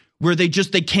reaction where they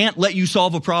can't let you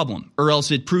solve a problem, or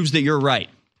else it proves that you're right.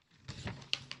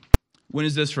 When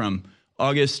is this from?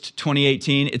 August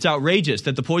 2018. It's outrageous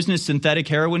that the poisonous synthetic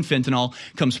heroin fentanyl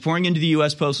comes pouring into the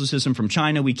U.S. postal system from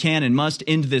China. We can and must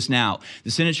end this now. The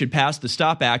Senate should pass the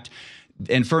STOP Act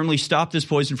and firmly stop this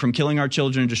poison from killing our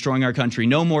children and destroying our country.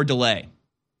 No more delay.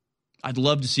 I'd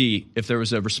love to see if there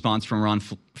was a response from Ron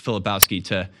Filipowski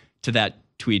to that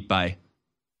tweet by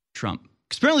Trump.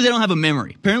 Because apparently they don't have a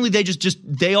memory. Apparently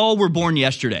they all were born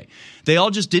yesterday. They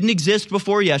all just didn't exist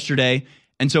before yesterday.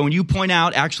 And so when you point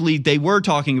out, actually, they were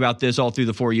talking about this all through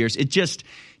the 4 years, it just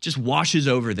washes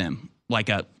over them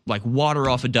like water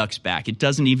off a duck's back. It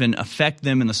doesn't even affect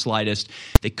them in the slightest.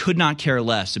 They could not care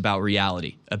less about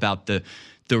reality, about the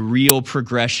real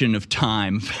progression of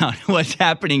time, about what's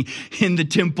happening in the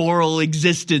temporal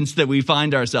existence that we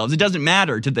find ourselves. It doesn't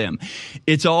matter to them.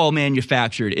 It's all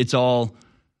manufactured. It's all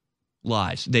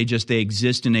lies. They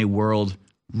exist in a world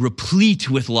replete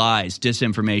with lies,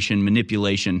 disinformation,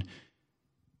 manipulation,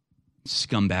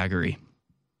 scumbaggery.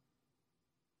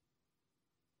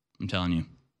 I'm telling you,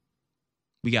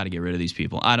 we got to get rid of these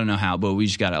people. I don't know how, but we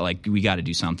just got to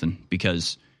do something,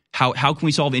 because how can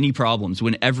we solve any problems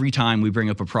when every time we bring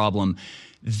up a problem,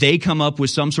 they come up with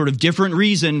some sort of different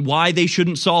reason why they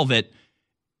shouldn't solve it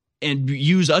and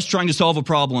use us trying to solve a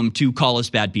problem to call us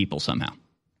bad people somehow.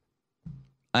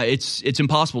 It's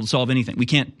impossible to solve anything. We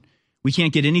can't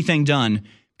get anything done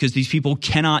because these people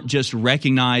cannot just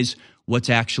recognize what's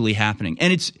actually happening.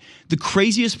 And it's the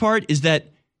craziest part is that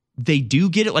they do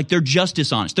get it. Like, they're just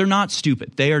dishonest. They're not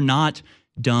stupid. They are not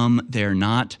dumb. They're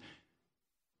not,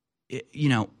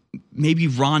 maybe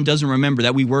Ron doesn't remember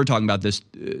that we were talking about this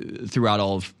throughout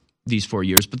all of these 4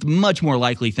 years. But the much more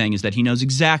likely thing is that he knows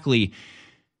exactly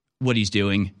what he's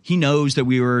doing. He knows that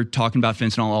we were talking about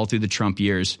fentanyl all through the Trump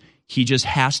years. He just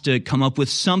has to come up with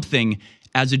something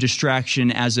as a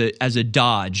distraction, as a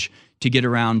dodge to get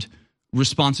around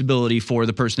responsibility for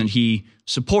the person that he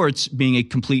supports being a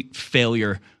complete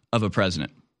failure of a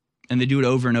president. And they do it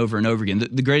over and over and over again.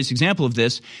 The greatest example of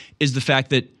this is the fact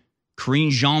that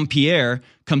Karine Jean-Pierre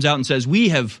comes out and says, we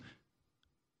have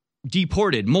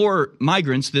deported more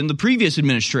migrants than the previous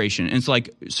administration. And it's like,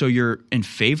 so you're in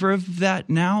favor of that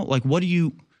now? Like, what do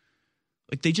you,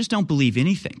 like, they just don't believe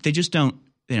anything. They don't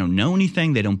know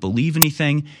anything. They don't believe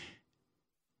anything.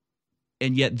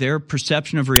 And yet their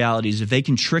perception of reality is if they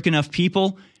can trick enough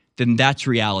people, then that's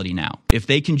reality now. If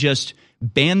they can just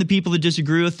ban the people that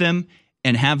disagree with them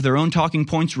and have their own talking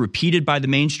points repeated by the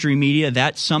mainstream media,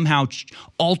 that somehow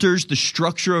alters the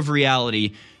structure of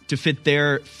reality to fit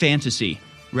their fantasy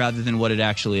rather than what it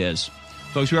actually is.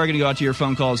 Folks, we are going to go out to your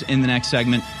phone calls in the next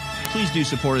segment. Please do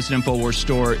support us at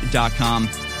InfoWarsStore.com.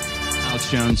 Alex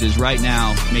Jones is right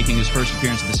now making his first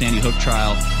appearance at the Sandy Hook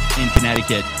trial in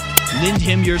Connecticut. Lend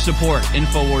him your support.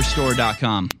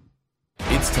 InfoWarsStore.com.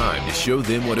 It's time to show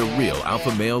them what a real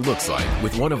alpha male looks like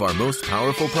with one of our most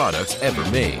powerful products ever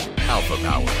made, Alpha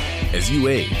Power. As you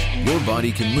age, your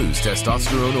body can lose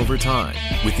testosterone over time.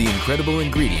 With the incredible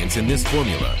ingredients in this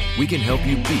formula, we can help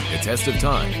you beat the test of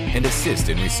time and assist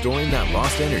in restoring that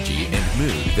lost energy and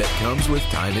mood that comes with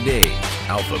time and age.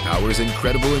 Alpha Power's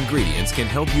incredible ingredients can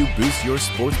help you boost your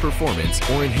sports performance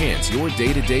or enhance your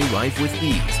day-to-day life with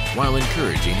ease while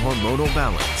encouraging hormonal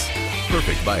balance.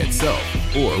 Perfect by itself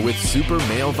or with super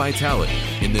male vitality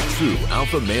in the true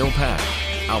Alpha Male Pack.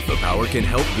 Alpha Power can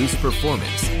help boost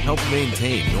performance, help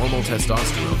maintain normal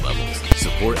testosterone levels,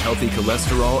 support healthy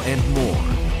cholesterol, and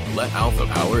more. Let Alpha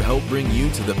Power help bring you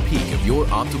to the peak of your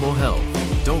optimal health.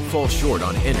 Don't fall short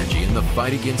on energy in the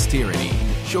fight against tyranny.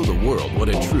 Show the world what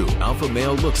a true alpha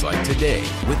male looks like today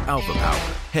with Alpha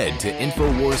Power. Head to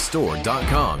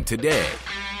InfoWarsStore.com today.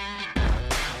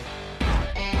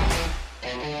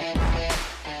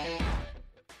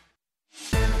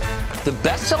 The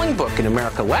best-selling book in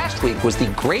America last week was The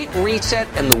Great Reset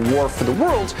and the War for the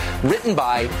World, written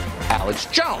by Alex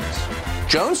Jones.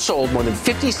 Jones sold more than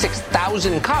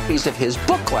 56,000 copies of his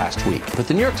book last week. But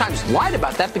the New York Times lied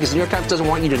about that because the New York Times doesn't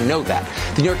want you to know that.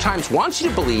 The New York Times wants you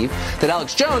to believe that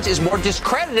Alex Jones is more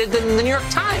discredited than the New York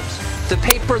Times, the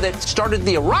paper that started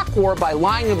the Iraq War by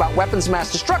lying about weapons of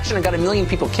mass destruction and got 1 million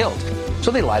people killed.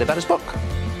 So they lied about his book.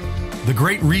 The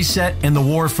Great Reset and the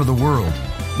War for the World,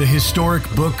 the historic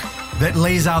book that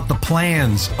lays out the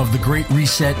plans of the Great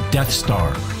Reset Death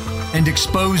Star and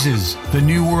exposes the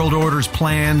New World Order's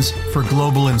plans for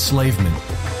global enslavement.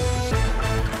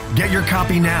 Get your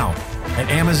copy now at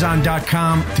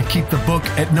Amazon.com to keep the book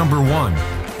at number 1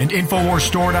 and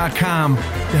InfoWarsStore.com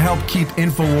to help keep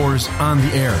InfoWars on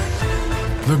the air.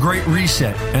 The Great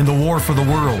Reset and the War for the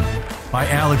World by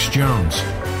Alex Jones.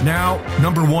 Now,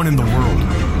 number 1 in the world.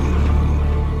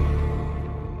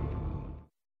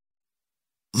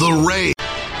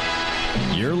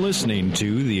 listening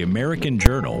to The American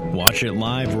Journal. Watch it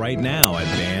live right now at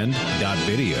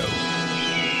band.video.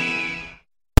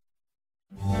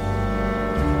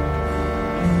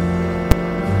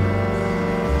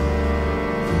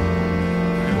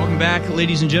 Welcome back,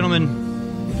 ladies and gentlemen.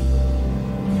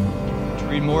 To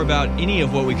read more about any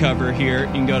of what we cover here,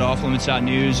 you can go to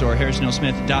offlimits.news or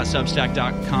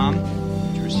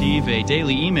harrisonlsmith.substack.com to receive a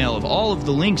daily email of all of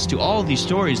the links to all of these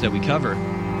stories that we cover.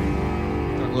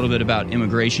 Talk a little bit about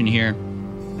immigration here,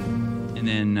 and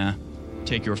then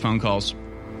take your phone calls.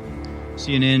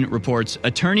 CNN reports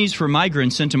attorneys for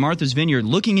migrants sent to Martha's Vineyard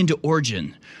looking into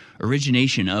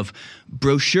origination of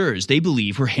brochures they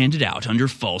believe were handed out under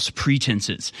false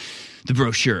pretenses. The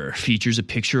brochure features a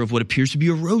picture of what appears to be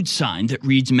a road sign that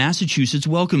reads "Massachusetts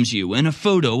welcomes you" and a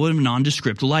photo of a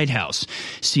nondescript lighthouse.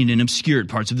 CNN obscured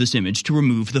parts of this image to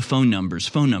remove the phone numbers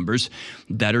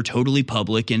that are totally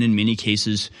public and in many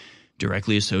cases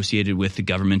directly associated with the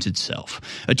government itself.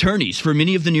 Attorneys for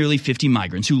many of the nearly 50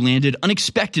 migrants who landed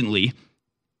unexpectedly.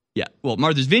 Yeah, well,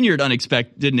 Martha's Vineyard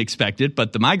didn't expect it,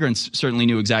 but the migrants certainly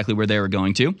knew exactly where they were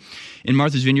going to. In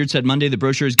Martha's Vineyard said Monday the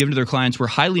brochures given to their clients were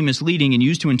highly misleading and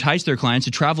used to entice their clients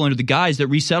to travel under the guise that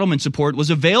resettlement support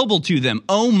was available to them.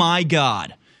 Oh, my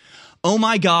God. Oh,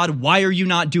 my God, why are you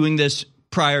not doing this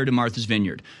prior to Martha's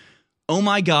Vineyard? Oh,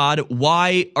 my God,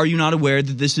 why are you not aware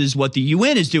that this is what the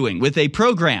UN is doing with a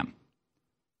program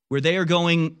where they are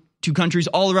going to countries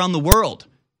all around the world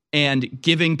and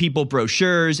giving people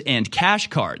brochures and cash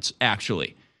cards,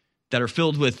 actually, that are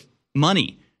filled with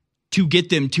money to get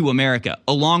them to America,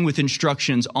 along with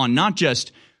instructions on not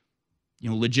just,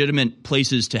 legitimate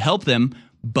places to help them,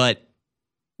 but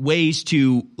ways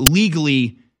to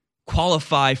legally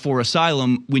qualify for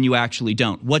asylum when you actually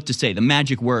don't. What to say, the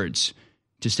magic words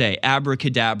to say,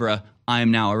 abracadabra, I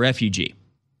am now a refugee.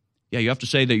 Yeah, you have to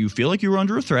say that you feel like you were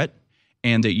under a threat,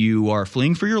 and that you are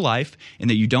fleeing for your life, and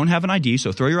that you don't have an ID,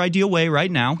 so throw your ID away right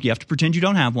now. You have to pretend you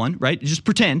don't have one, right? Just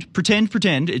pretend.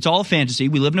 It's all a fantasy.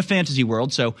 We live in a fantasy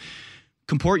world, so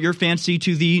comport your fantasy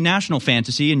to the national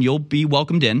fantasy, and you'll be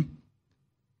welcomed in.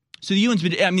 So the UN's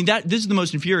been, this is the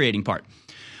most infuriating part.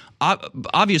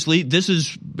 Obviously,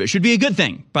 should be a good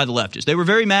thing by the leftists. They were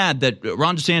very mad that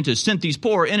Ron DeSantis sent these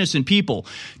poor, innocent people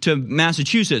to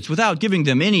Massachusetts without giving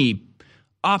them any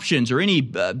options or any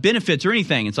benefits or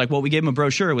anything. It's like, well, we gave them a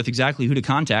brochure with exactly who to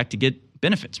contact to get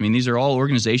benefits. These are all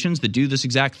organizations that do this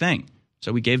exact thing.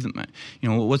 So we gave them,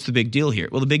 what's the big deal here?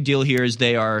 Well, the big deal here is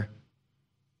they are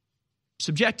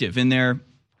subjective in their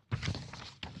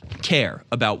care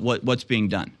about what's being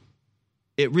done.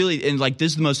 It really, and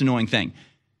this is the most annoying thing.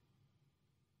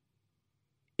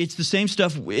 It's the same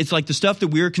stuff. It's like the stuff that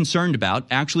we're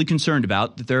actually concerned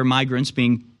about, that there are migrants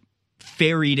being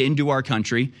ferried into our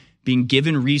country, being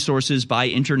given resources by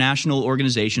international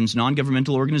organizations,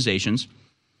 non-governmental organizations,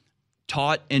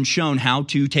 taught and shown how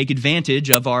to take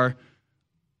advantage of our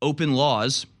open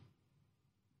laws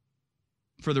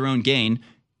for their own gain.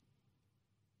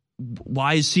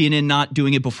 Why is CNN not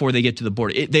doing it before they get to the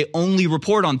border? They only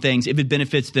report on things if it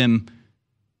benefits them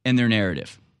and their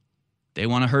narrative. They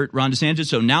want to hurt Ron DeSantis,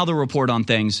 so now they'll report on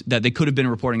things that they could have been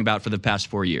reporting about for the past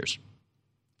 4 years,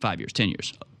 5 years, 10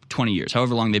 years, 20 years,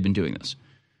 however long they've been doing this.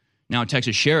 Now, a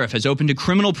Texas sheriff has opened a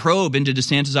criminal probe into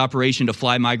DeSantis' operation to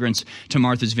fly migrants to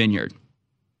Martha's Vineyard,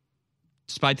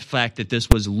 despite the fact that this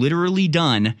was literally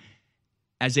done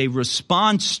as a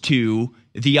response to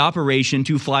the operation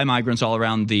to fly migrants all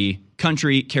around the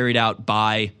country carried out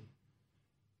by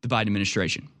the Biden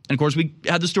administration. And, of course, we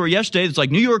had the story yesterday that's like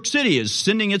New York City is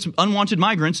sending its unwanted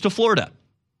migrants to Florida,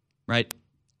 right?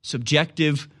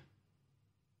 Subjective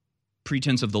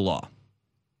pretense of the law.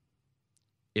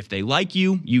 If they like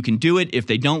you, you can do it. If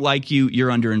they don't like you,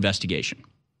 you're under investigation.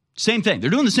 Same thing. They're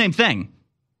doing the same thing.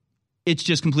 It's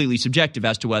just completely subjective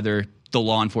as to whether the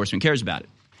law enforcement cares about it.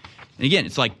 And again,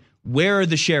 it's like, where are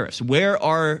the sheriffs? Where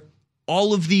are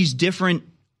all of these different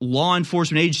law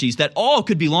enforcement agencies that all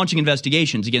could be launching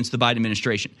investigations against the Biden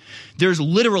administration? There's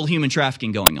literal human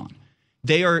trafficking going on.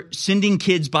 They are sending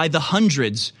kids by the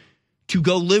hundreds to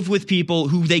go live with people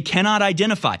who they cannot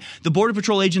identify. The Border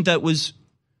Patrol agent that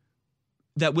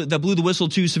blew the whistle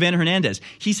to Savannah Hernandez,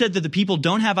 he said that the people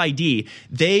don't have ID.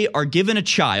 They are given a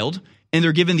child, and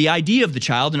they're given the ID of the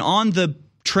child, and on the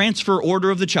transfer order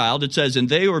of the child, it says, and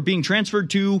they are being transferred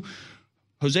to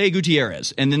Jose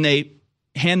Gutierrez. And then they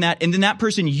hand that, and then that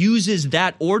person uses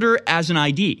that order as an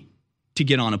ID to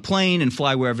get on a plane and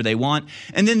fly wherever they want.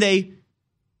 And then they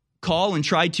call and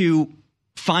try to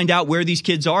find out where these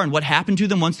kids are and what happened to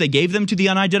them once they gave them to the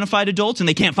unidentified adults, and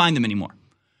they can't find them anymore.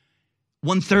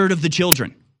 1/3 of the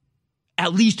children,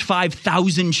 at least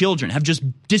 5,000 children, have just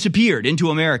disappeared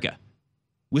into America.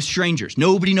 with strangers.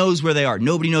 Nobody knows where they are.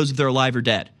 Nobody knows if they're alive or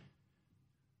dead.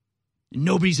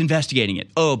 Nobody's investigating it.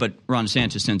 Oh, but Ron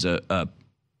DeSantis sends a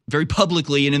very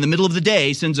publicly and in the middle of the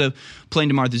day sends a plane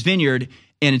to Martha's Vineyard,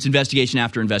 and it's investigation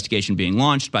after investigation being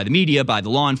launched by the media, by the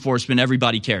law enforcement.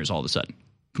 Everybody cares all of a sudden.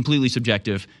 Completely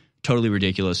subjective, totally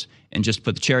ridiculous. And just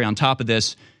put the cherry on top of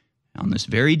this, on this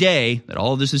very day that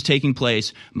all of this is taking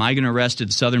place, migrant arrests at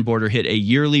the southern border hit a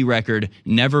yearly record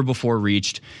never before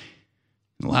reached.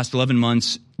 In the last 11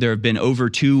 months, there have been over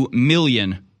 2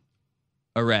 million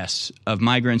arrests of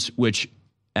migrants, which,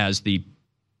 as the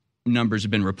numbers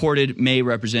have been reported, may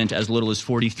represent as little as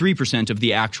 43% of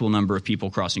the actual number of people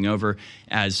crossing over,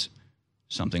 as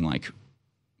something like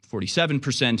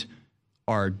 47%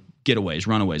 are getaways,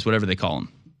 runaways, whatever they call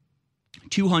them.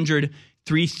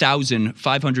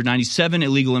 203,597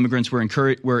 illegal immigrants were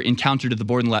encountered at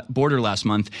the border last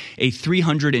month, a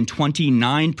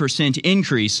 329%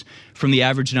 increase from the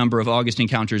average number of August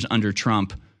encounters under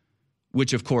Trump,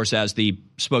 which, of course, as the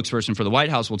spokesperson for the White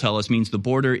House will tell us, means the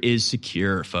border is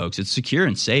secure, folks. It's secure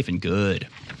and safe and good.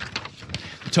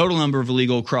 The total number of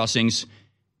illegal crossings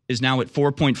is now at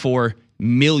 4.4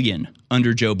 million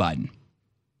under Joe Biden,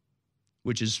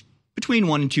 which is between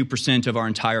 1% and 2% of our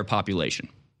entire population.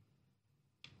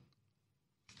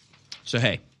 So,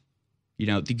 hey,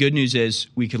 the good news is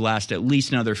we could last at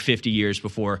least another 50 years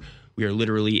before we are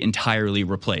literally entirely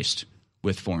replaced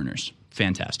with foreigners.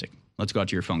 Fantastic. Let's go out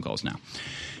to your phone calls now.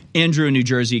 Andrew in New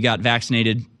Jersey got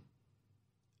vaccinated,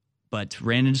 but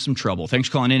ran into some trouble. Thanks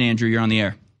for calling in, Andrew. You're on the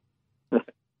air.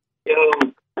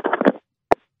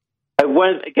 I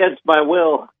went against my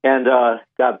will and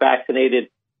got vaccinated,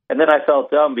 and then I felt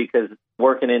dumb because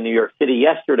working in New York City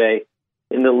yesterday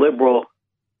in the liberal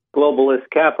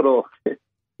globalist capital,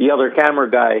 the other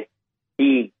camera guy,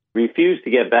 he refused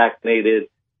to get vaccinated,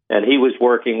 and he was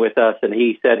working with us, and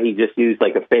he said he just used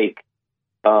like a fake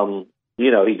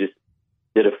he just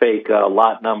did a fake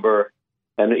lot number.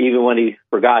 And even when he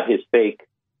forgot his fake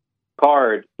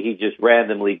card, he just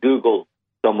randomly Googled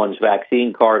someone's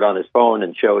vaccine card on his phone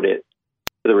and showed it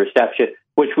to the reception,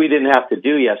 which we didn't have to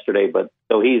do yesterday. But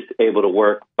so he's able to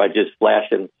work by just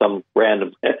flashing some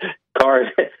random card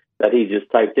that he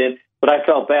just typed in. But I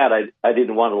felt bad. I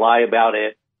didn't want to lie about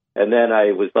it. And then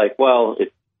I was like, well,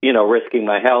 it's, risking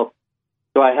my health.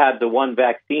 So I had the one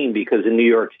vaccine because in New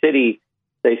York City,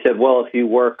 they said, well, if you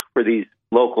work for these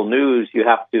local news,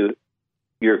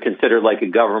 you're considered like a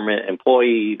government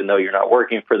employee, even though you're not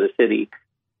working for the city.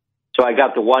 So I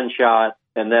got the one shot,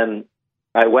 and then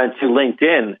I went to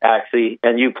LinkedIn, actually,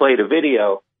 and you played a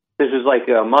video. This was like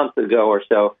a month ago or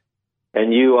so.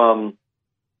 And you,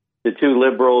 the two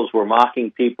liberals were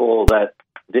mocking people that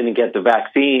didn't get the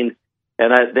vaccine,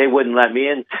 and they wouldn't let me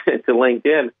in to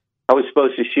LinkedIn. I was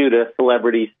supposed to shoot a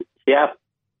celebrity chef,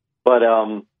 but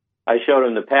I showed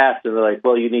them the pass, and they're like,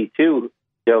 well, you need 2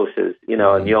 doses,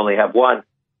 and you only have 1.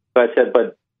 So I said,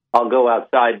 but I'll go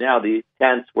outside now. The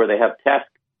tents where they have tests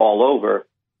all over,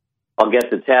 I'll get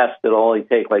the test. It'll only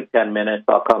take like 10 minutes.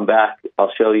 I'll come back.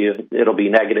 I'll show you. It'll be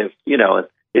negative.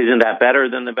 Isn't that better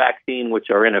than the vaccine, which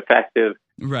are ineffective?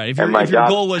 Right. If your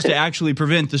goal was to actually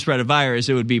prevent the spread of virus,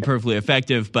 it would be perfectly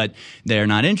effective, but they're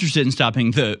not interested in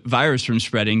stopping the virus from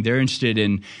spreading. They're interested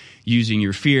in using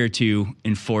your fear to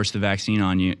enforce the vaccine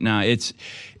on you. Now, it's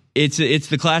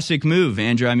the classic move,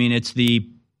 Andrew. I mean, it's a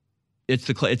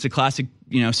classic,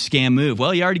 scam move.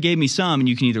 Well, you already gave me some, and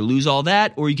you can either lose all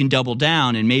that or you can double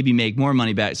down and maybe make more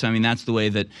money back. So, I mean, that's the way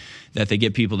that they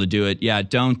get people to do it. Yeah,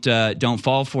 don't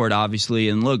fall for it, obviously.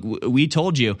 And look, we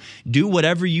told you, do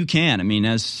whatever you can. I mean,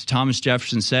 as Thomas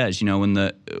Jefferson says,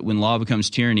 when law becomes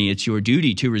tyranny, it's your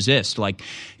duty to resist. Like,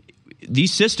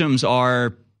 these systems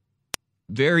are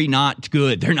very not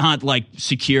good. They're not like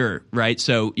secure, right?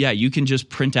 So yeah, you can just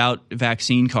print out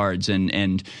vaccine cards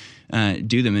and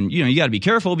do them. And, you got to be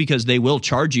careful because they will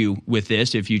charge you with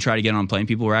this. If you try to get on a plane,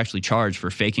 people were actually charged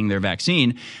for faking their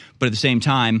vaccine. But at the same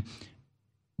time,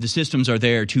 the systems are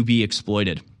there to be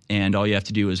exploited. And all you have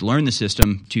to do is learn the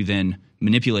system to then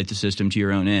manipulate the system to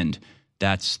your own end.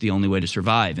 That's the only way to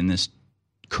survive in this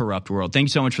corrupt world. Thank you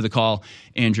so much for the call,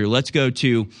 Andrew. Let's go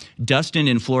to Dustin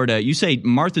in Florida. You say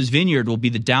Martha's Vineyard will be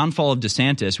the downfall of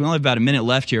DeSantis. We only have about a minute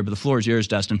left here, but the floor is yours,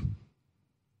 Dustin.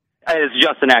 It's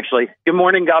Justin, actually. Good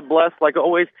morning. God bless, like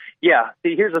always. Yeah,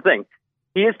 see, here's the thing.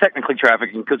 He is technically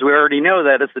trafficking because we already know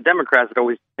that it's the Democrats that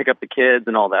always pick up the kids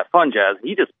and all that fun jazz.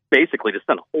 He just basically just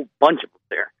sent a whole bunch of them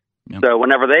there. Yep. So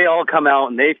whenever they all come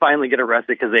out and they finally get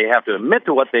arrested because they have to admit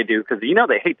to what they do, because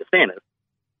they hate DeSantis,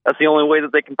 that's the only way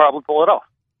that they can probably pull it off.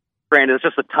 Granted, it's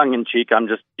just a tongue-in-cheek. I'm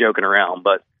just joking around.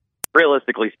 But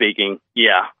realistically speaking,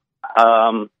 yeah.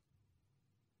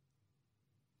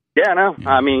 Yeah, no.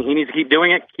 I mean, he needs to keep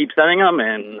doing it, keep sending them,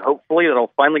 and hopefully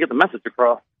it'll finally get the message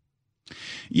across.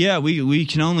 Yeah, we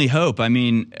can only hope. I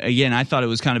mean, again, I thought it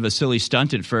was kind of a silly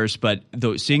stunt at first, but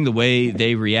seeing the way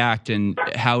they react and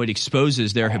how it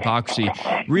exposes their hypocrisy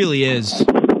really is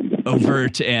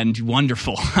overt and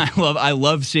wonderful. I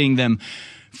love seeing them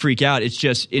freak out. It's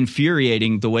just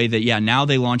infuriating the way that, now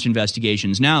they launch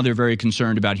investigations. Now they're very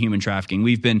concerned about human trafficking.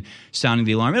 We've been sounding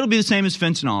the alarm. It'll be the same as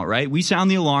fentanyl, right? We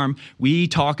sound the alarm. We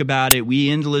talk about it. We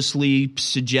endlessly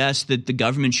suggest that the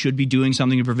government should be doing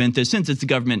something to prevent this. Since it's the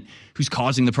government who's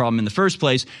causing the problem in the first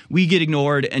place, we get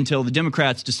ignored until the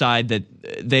Democrats decide that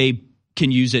they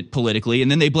can use it politically. And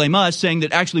then they blame us, saying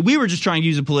that actually we were just trying to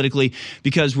use it politically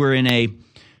because we're in a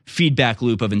feedback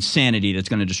loop of insanity that's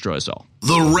going to destroy us all.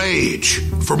 The rage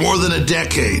for more than a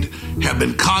decade have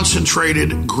been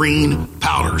concentrated green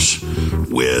powders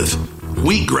with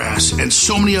wheatgrass and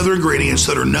so many other ingredients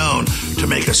that are known to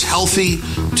make us healthy,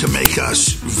 to make us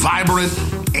vibrant,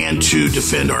 and to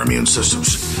defend our immune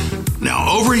systems.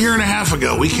 Now, over a year and a half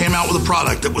ago, we came out with a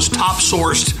product that was top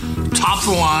sourced, top of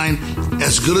the line,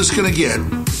 as good as it's going to get.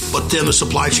 But then the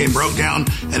supply chain broke down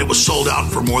and it was sold out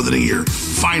for more than a year.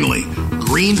 Finally,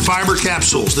 green fiber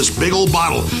capsules, this big old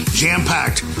bottle,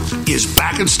 jam-packed, is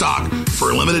back in stock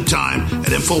for a limited time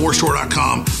at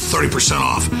InfoWarsStore.com, 30%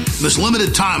 off. In this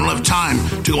limited time, I don't have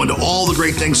time to go into all the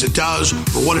great things it does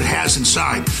or what it has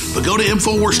inside. But go to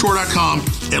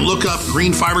InfoWarsStore.com and look up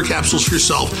green fiber capsules for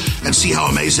yourself and see how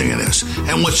amazing it is.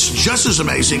 And what's just as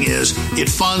amazing is it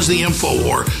funds the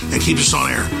InfoWar and keeps us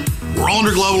on air. We're all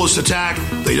under globalist attack.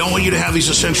 They don't want you to have these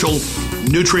essential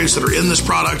nutrients that are in this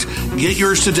product. Get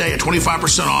yours today at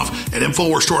 25% off at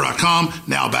InfoWarsStore.com.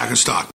 Now back in stock.